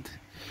accounts.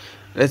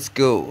 Let's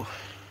go.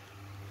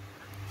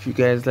 If you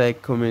guys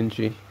like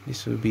commentary,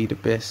 this will be the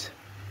best.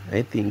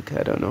 I think,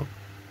 I don't know.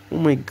 Oh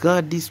my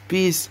god, this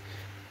piece.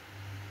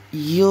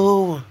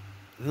 Yo,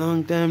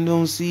 long time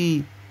don't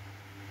see.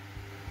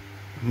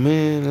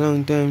 Man,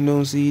 long time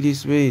don't see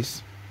this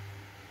base.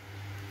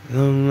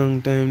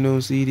 Long time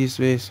don't see this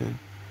base, man.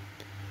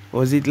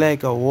 Was it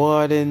like a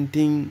warden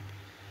thing?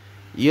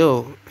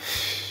 Yo,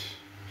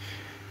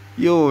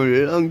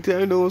 long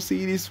time don't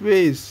see this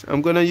base.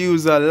 I'm gonna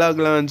use a lag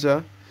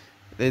launcher.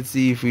 Let's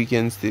see if we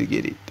can still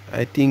get it.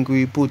 I think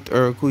we put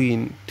our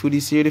queen to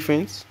this here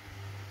defense.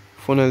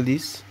 Funnel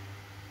this.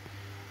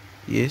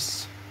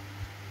 Yes.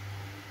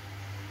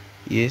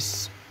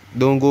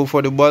 Don't go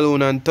for the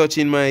balloon and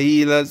touching my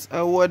healers.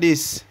 What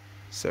is?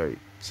 Sorry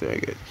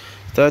guys.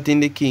 Starting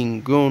the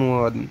king, ground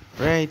warden.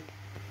 Right?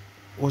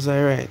 Was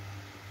I right?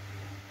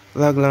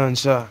 Lag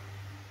launcher.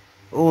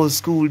 Old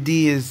school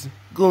days.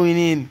 Going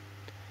in.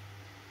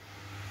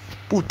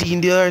 Put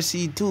in the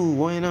RC too.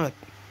 Why not?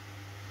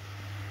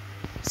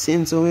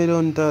 Sense of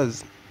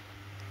hunters.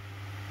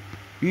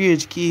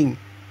 Rage king.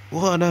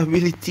 What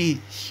ability.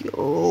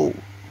 Yo.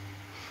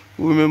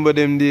 Remember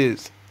them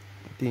days.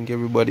 I think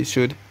everybody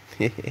should.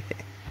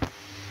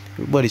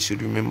 Everybody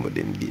should remember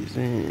them days.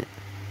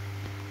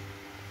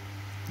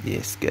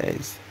 Yes,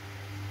 guys.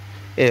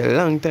 Hey,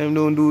 long time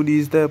don't do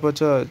these type of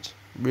charge.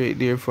 Break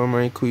there for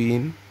my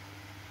queen.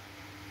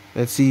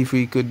 Let's see if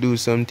we could do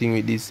something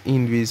with this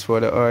invis for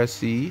the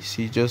RC.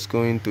 She's just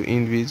going to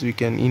invis. We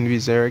can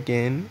invis her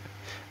again.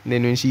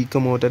 Then when she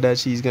come out of that,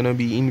 she's gonna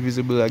be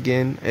invisible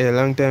again. Hey,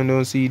 long time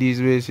don't see these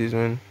bases,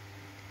 man.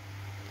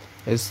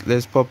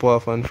 Let's pop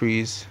off and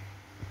freeze.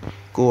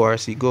 Go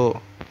RC, go.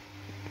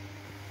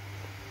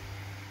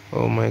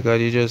 Oh my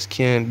god, you just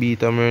can't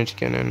beat a merge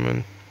cannon,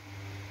 man.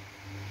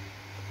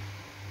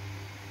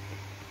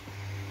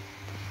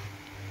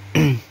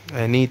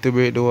 I need to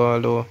break the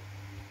wall though.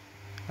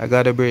 I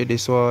gotta break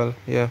this wall,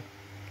 yeah.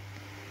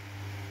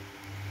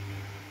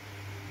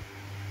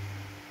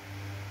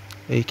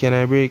 Hey, can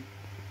I break?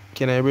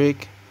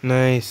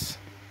 Nice.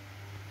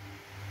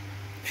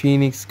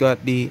 Phoenix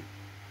got the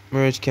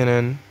merge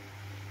cannon.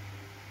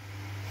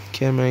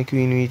 Can my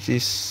queen reach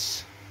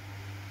this?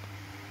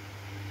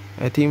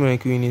 I think my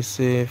queen is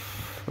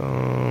safe.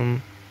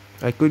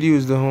 I could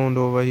use the hound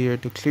over here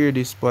to clear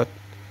this spot.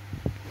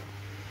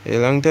 A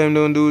long time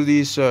don't do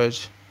these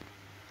charge.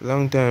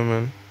 Long time,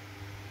 man.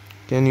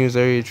 Can use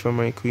a rage for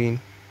my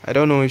queen. I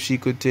don't know if she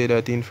could take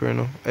that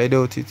inferno. I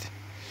doubt it.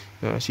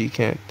 No, she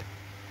can't.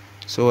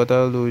 So what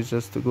I'll do is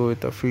just to go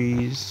with a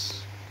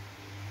freeze.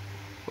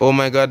 Oh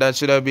my god, that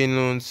should have been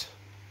loons.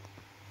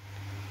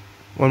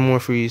 One more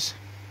freeze.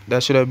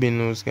 That should have been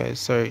loons, guys.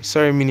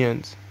 Sorry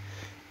minions.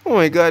 Oh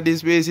my god,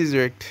 this base is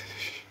wrecked.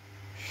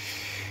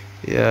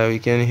 Yeah, we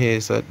can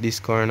haste at this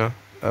corner.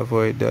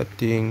 avoid that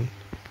thing.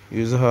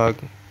 Use a hog.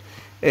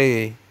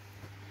 Hey,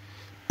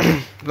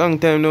 long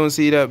time don't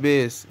see that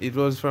base. It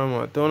was from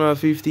a ton of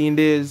 15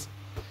 days.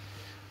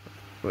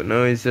 But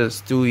now it's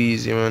just too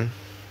easy, man.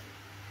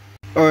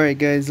 Alright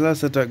guys,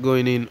 last attack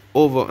going in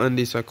over on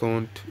this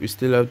account. We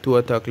still have 2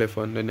 attacks left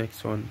on the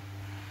next one.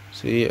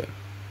 So yeah,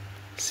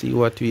 see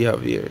what we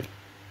have here.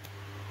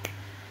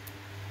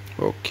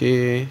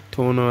 Okay,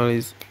 tonal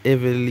is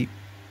heavily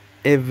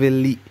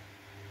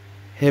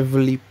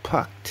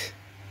packed.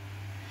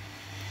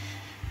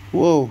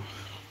 Whoa,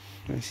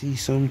 I see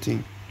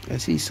something. I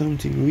see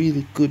something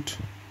really good.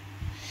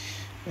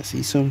 I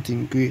see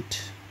something great.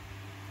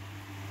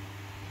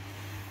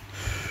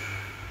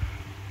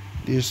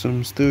 There's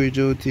some storage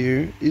out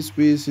here. This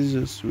space is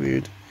just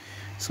weird.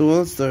 So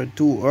I'll start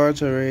 2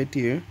 archer right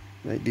here,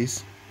 like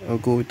this. I'll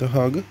go with the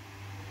hog.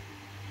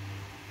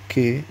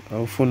 Okay,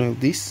 I'll funnel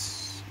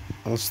this.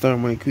 I'll start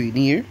my queen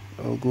here.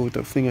 I'll go with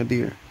a finger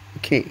there.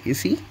 Okay, you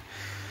see?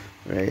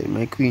 Right,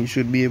 my queen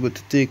should be able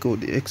to take out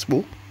the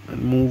expo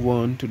and move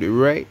on to the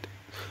right.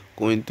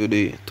 Going to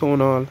the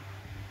tonal.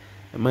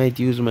 I might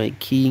use my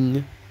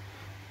king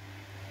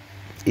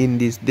in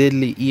this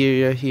deadly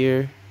area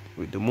here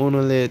with the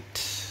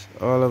monolith,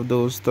 all of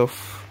those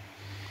stuff.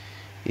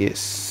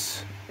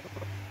 Yes,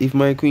 if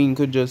my queen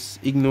could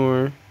just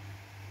ignore,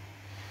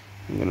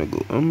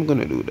 I'm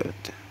gonna do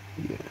that.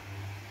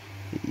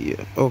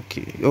 Yeah,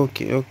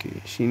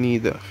 okay, she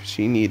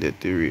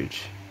needed to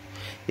reach.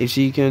 If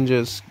she can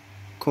just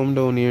come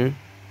down here.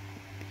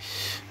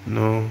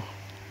 No,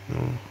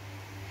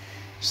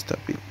 stop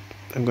it.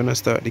 I'm gonna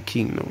start the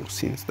king now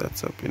since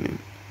that's happening.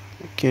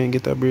 I can't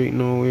get a break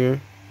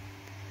nowhere.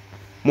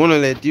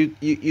 Monolith,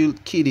 you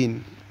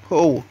kidding?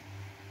 Oh,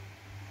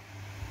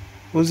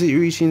 was it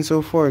reaching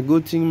so far?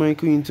 Good thing my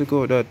queen took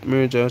out that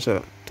merger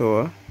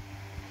tower.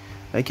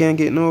 I can't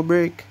get no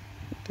break.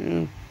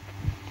 Damn.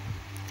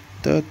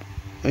 That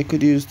I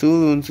could use 2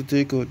 loans to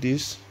take out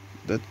this.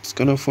 That's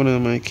gonna funnel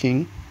my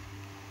king.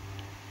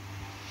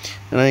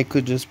 And I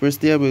could just press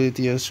the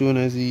ability as soon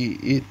as he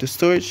hit the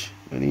storage,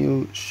 and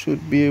he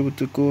should be able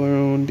to go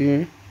around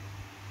there.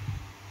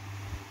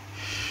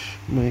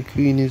 My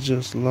queen is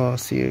just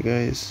lost here,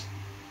 guys.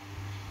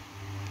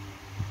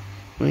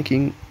 My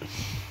king,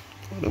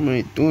 what am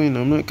I doing?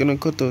 I'm not gonna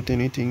cut out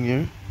anything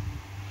here.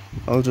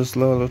 I'll just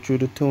Lalo through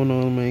the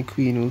tonal. My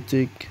queen will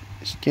take.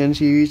 Can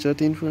she reach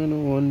that inferno?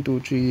 1, 2,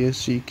 3.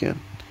 Yes, she can.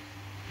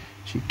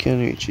 She can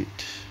reach it.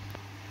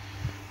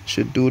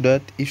 Should do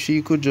that. If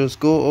she could just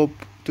go up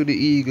to the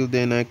eagle,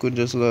 then I could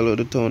just Lalo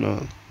the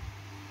tonal.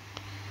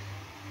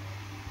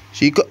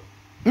 She got.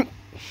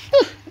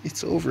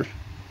 It's over.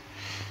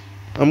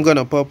 I'm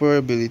gonna pop her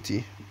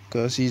ability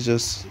because she's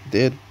just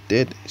dead.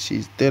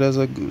 She's dead as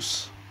a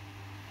goose.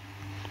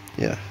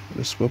 Yeah,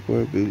 let's pop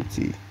her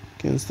ability.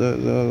 Can start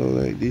Lalo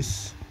like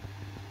this.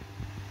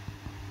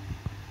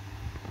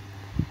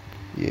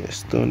 Yeah,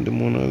 stun the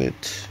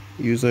monolith.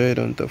 Use a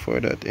headhunter for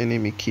that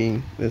enemy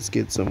king. Let's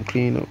get some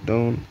cleanup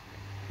down.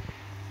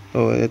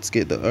 Oh, let's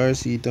get the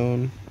RC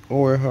down.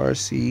 Or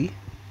RC.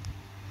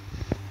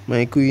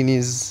 My queen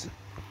is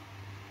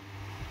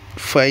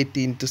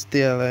fighting to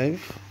stay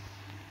alive.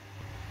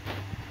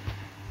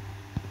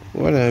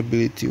 What an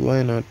ability,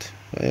 why not?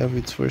 I have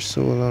it for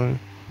so long.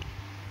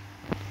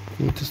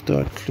 Need to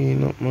start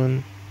cleaning up,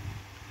 man.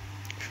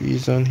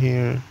 Trees on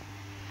here.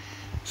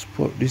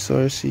 Spot this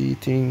RC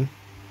thing.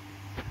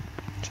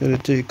 Try to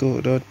take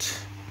out that.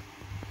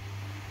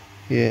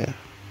 Yeah.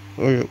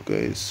 Hurry up,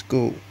 guys.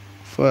 Go.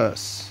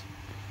 Fast.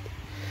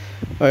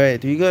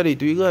 Alright, we got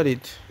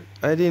it.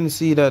 I didn't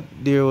see that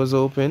there was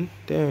open.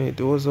 Damn it,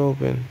 it was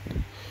open.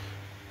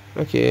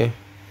 Okay.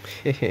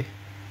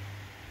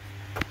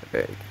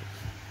 Alright.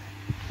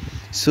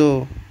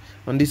 So,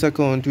 on this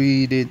account,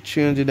 we did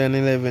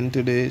 311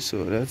 today,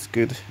 so that's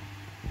good.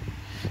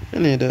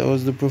 And yeah, that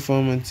was the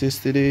performance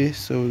yesterday,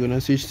 so we're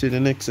gonna switch to the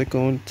next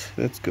account.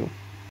 Let's go.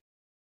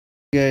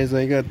 Guys,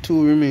 I got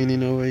 2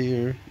 remaining over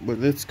here, but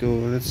let's go.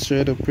 Let's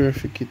try to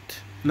perfect it.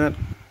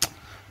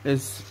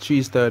 Let's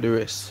 3-star the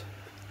rest.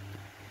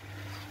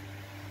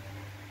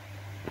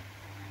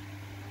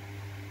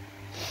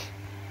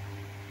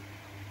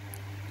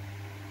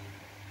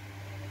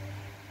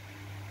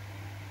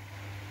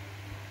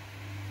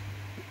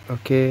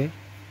 Okay.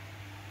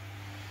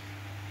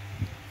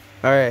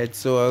 Alright,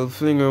 so I'll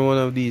fling her one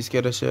of these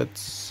scatter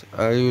shots.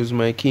 I'll use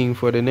my king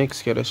for the next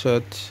scatter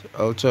shot.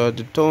 I'll charge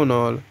the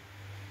tonal.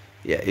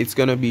 Yeah, it's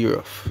gonna be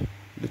rough.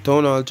 The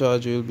tonal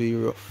charge will be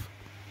rough.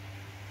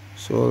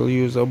 So I'll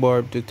use a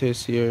barb to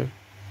test here.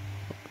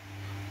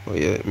 Oh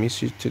yeah, let me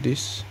switch to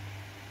this.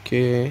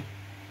 Okay.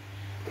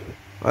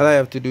 All I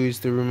have to do is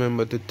to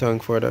remember to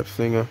tank for that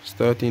flinger.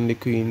 Starting the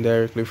queen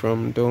directly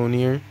from down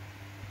here.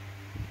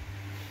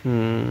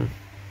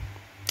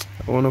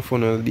 I want to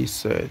funnel this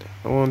side.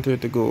 I want her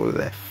to go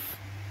left.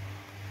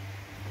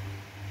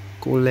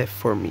 Go left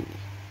for me.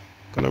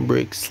 Gonna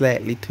break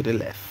slightly to the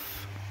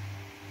left.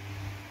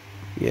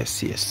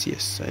 Yes.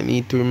 I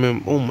need to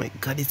remember. Oh my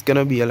god, it's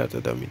gonna be a lot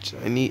of damage.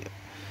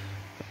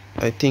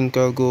 I think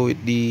I'll go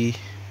with the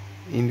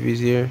invis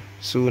here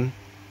soon.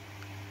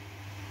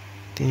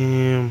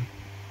 Damn.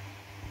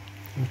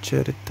 Let me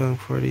try the tongue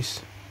for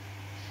this.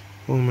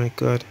 Oh my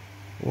god.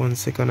 1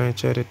 second, I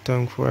try the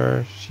tongue for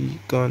her. She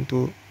gone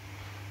to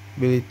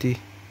ability.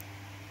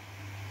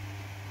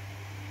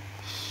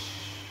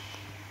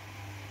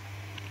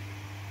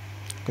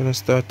 Gonna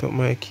start up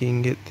my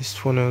king, get this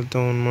funnel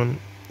down, man.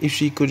 If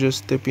she could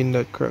just step in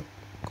that crack.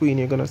 Queen,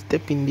 you're gonna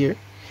step in there.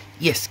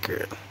 Yes,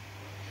 girl.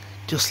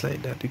 Just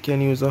like that. We can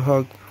use a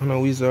hog on a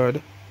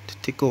wizard to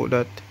take out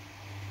that.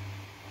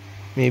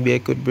 Maybe I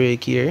could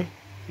break here.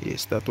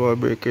 Yes, that wall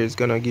breaker is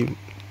gonna give.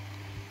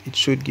 It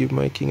should give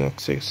my king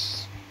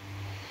access.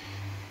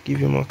 Give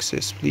him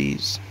access,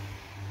 please.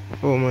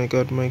 Oh my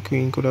god, my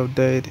queen could have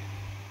died.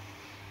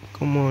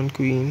 Come on,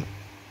 queen.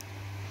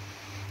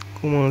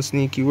 Come on,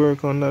 sneaky,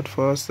 work on that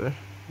faster.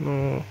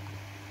 No.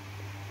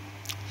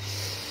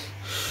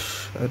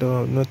 I don't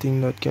have nothing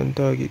that can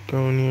target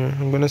down here.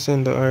 I'm gonna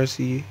send the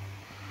RC.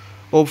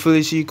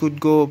 Hopefully she could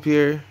go up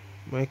here.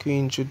 My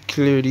queen should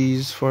clear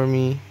these for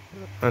me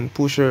and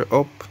push her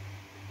up.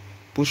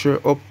 Push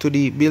her up to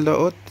the builder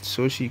hut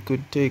so she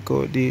could take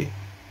out the...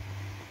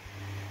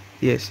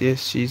 Yes,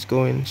 she's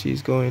going.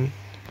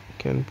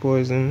 Can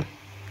poison.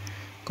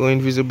 Go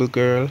invisible,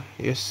 girl.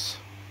 Yes.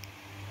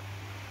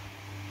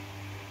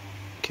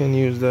 Can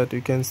use that.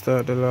 We can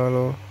start the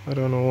Lalo. I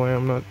don't know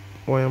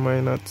why am I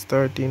not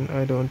starting?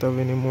 I don't have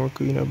any more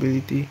queen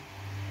ability.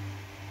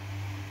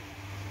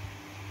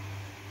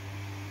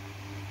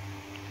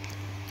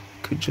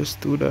 Could just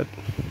do that.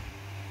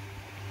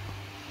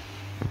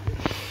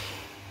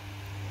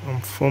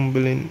 I'm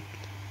fumbling.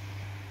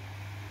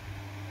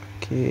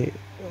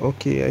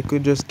 Okay, I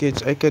could just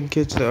catch. I can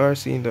catch the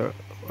RC in the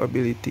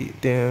ability.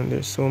 Damn,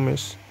 there's so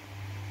much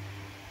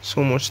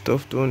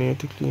stuff down here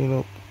to clean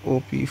up.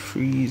 OP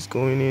freeze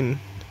going in.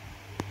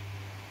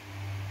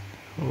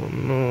 Oh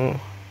no,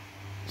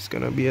 it's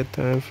gonna be a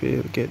time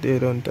fail. Get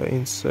dead on the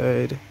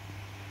inside.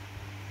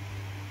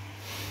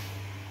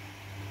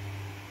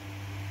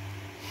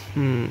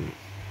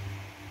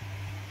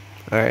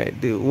 Alright,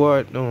 the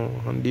what? No,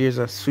 and there's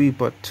a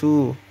sweeper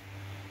too.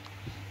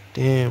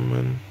 Damn,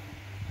 man.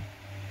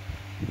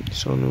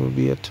 This one will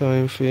be a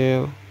time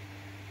fail.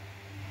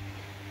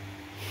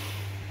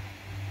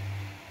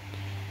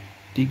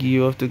 Diggy,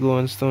 you have to go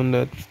and stun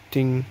that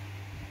thing.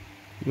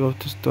 You have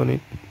to stun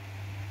it.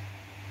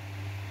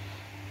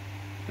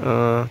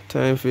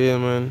 Time fail,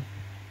 man.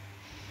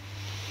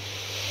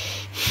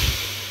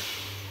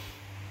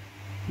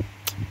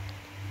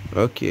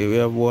 Okay, we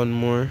have one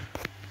more.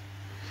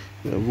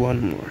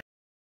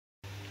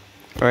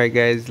 Alright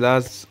guys,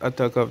 last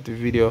attack of the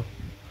video.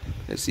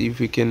 Let's see if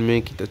we can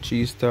make it a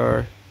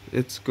 3-star.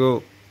 Let's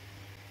go.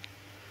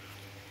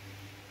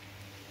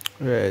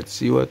 Alright,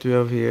 see what we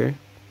have here.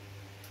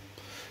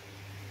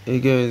 Hey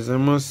guys, I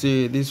must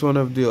say this one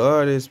of the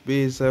hardest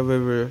base I've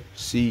ever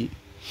seen.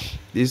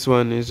 This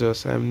one is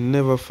just, I've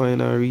never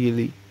find a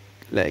really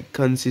like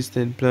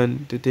consistent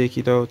plan to take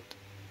it out.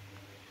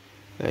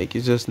 Like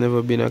it's just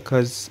never been a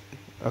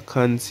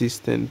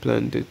consistent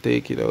plan to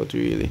take it out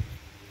really.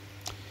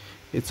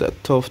 It's a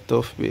tough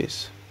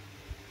base.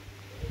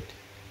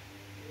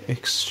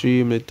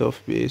 Extremely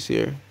tough base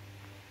here.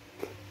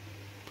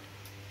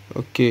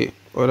 Okay,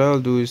 what I'll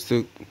do is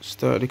to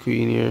start the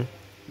queen here.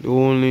 The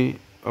only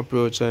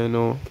approach I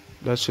know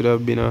that should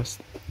have been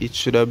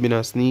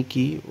a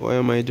sneaky. Why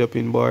am I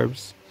dropping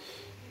barbs?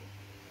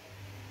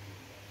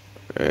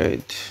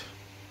 Right,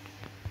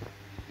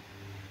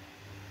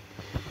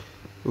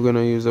 we're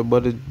gonna use a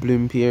budded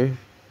blimp here.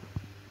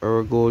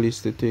 Our goal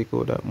is to take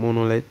out that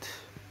monolith.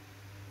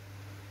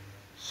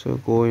 So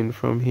going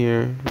from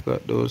here, we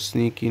got those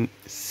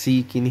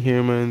seeking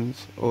here, man,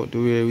 out the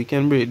way. We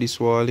can break this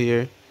wall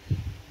here.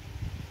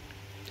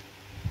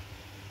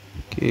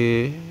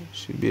 Okay,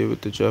 should be able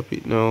to drop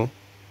it now.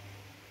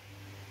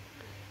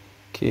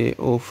 Okay,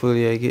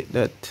 hopefully I get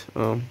that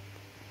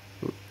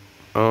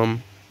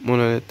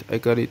monolith. I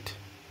got it.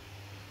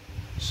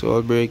 So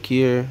I'll break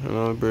here and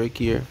I'll break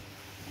here.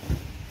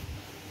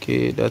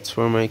 Okay, that's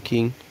for my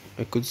king.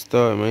 I could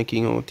start my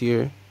king out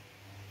here.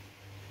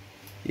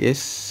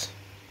 Yes.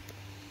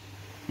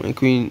 My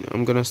queen,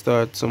 I'm gonna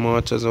start some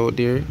archers out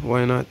there.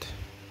 Why not?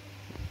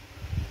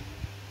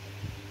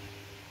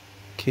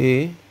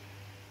 Okay.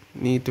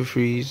 Need to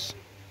freeze.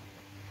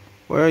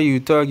 Why are you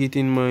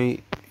targeting my...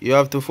 You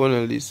have to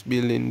funnel this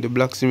building. The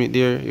blacksmith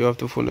there, you have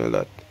to funnel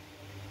that.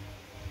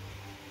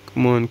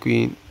 Come on,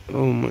 queen.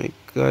 Oh my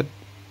god.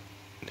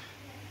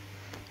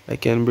 I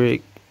can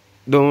break.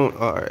 Don't...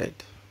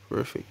 Alright.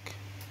 Perfect.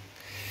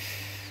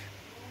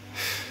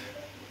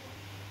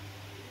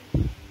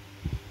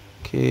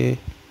 Okay.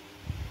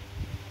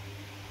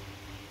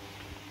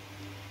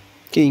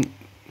 King.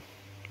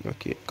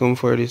 Okay, come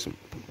for this.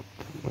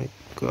 My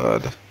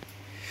god.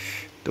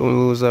 Don't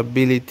lose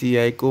ability.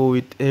 I go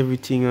with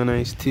everything and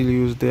I still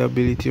use the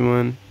ability,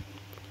 man.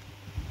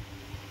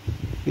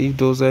 Leave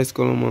those ice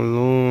column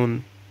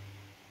alone.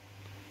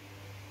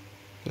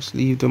 Just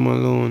leave them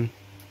alone.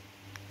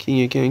 King,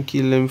 you can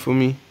kill them for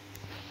me.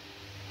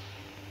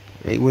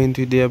 I went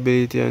with the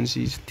ability and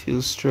she's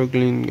still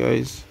struggling,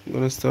 guys. I'm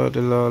gonna start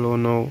the Lalo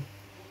now.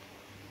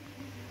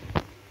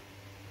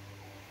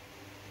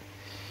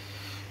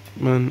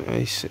 Man,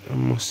 I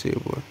must say,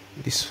 boy,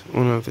 this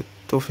one of the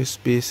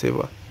toughest bass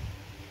ever.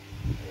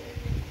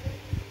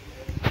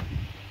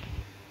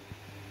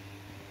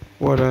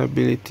 Water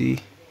ability,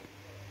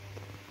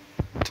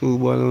 2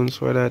 balloons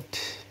for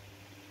that.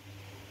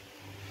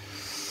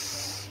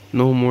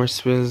 No more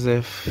spells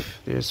left.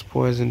 There's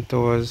poison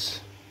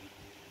towers.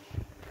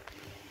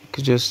 You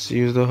could just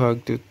use the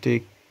hug to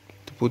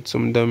put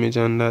some damage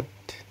on that.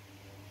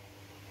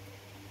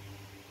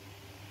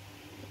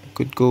 I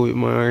could go with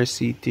my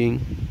RC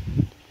thing,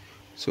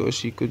 so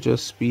she could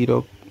just speed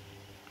up.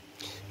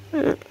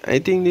 I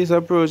think this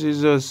approach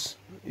is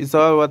it's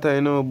all what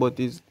I know, but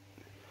it's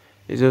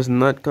just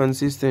not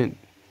consistent.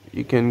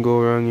 You can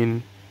go wrong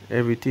in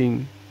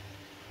everything.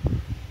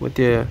 But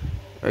yeah,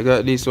 I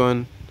got this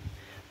one.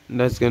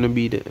 That's gonna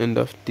be the end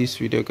of this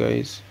video,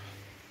 guys.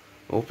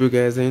 Hope you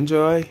guys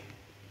enjoy.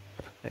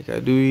 Like, I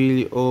do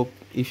really hope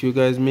if you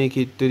guys make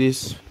it to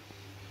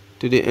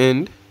the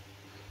end,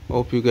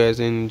 hope you guys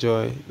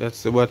enjoy.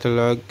 That's the battle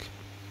log.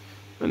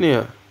 And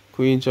yeah,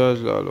 Queen Charge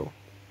Lalo.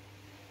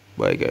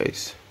 Bye,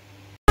 guys.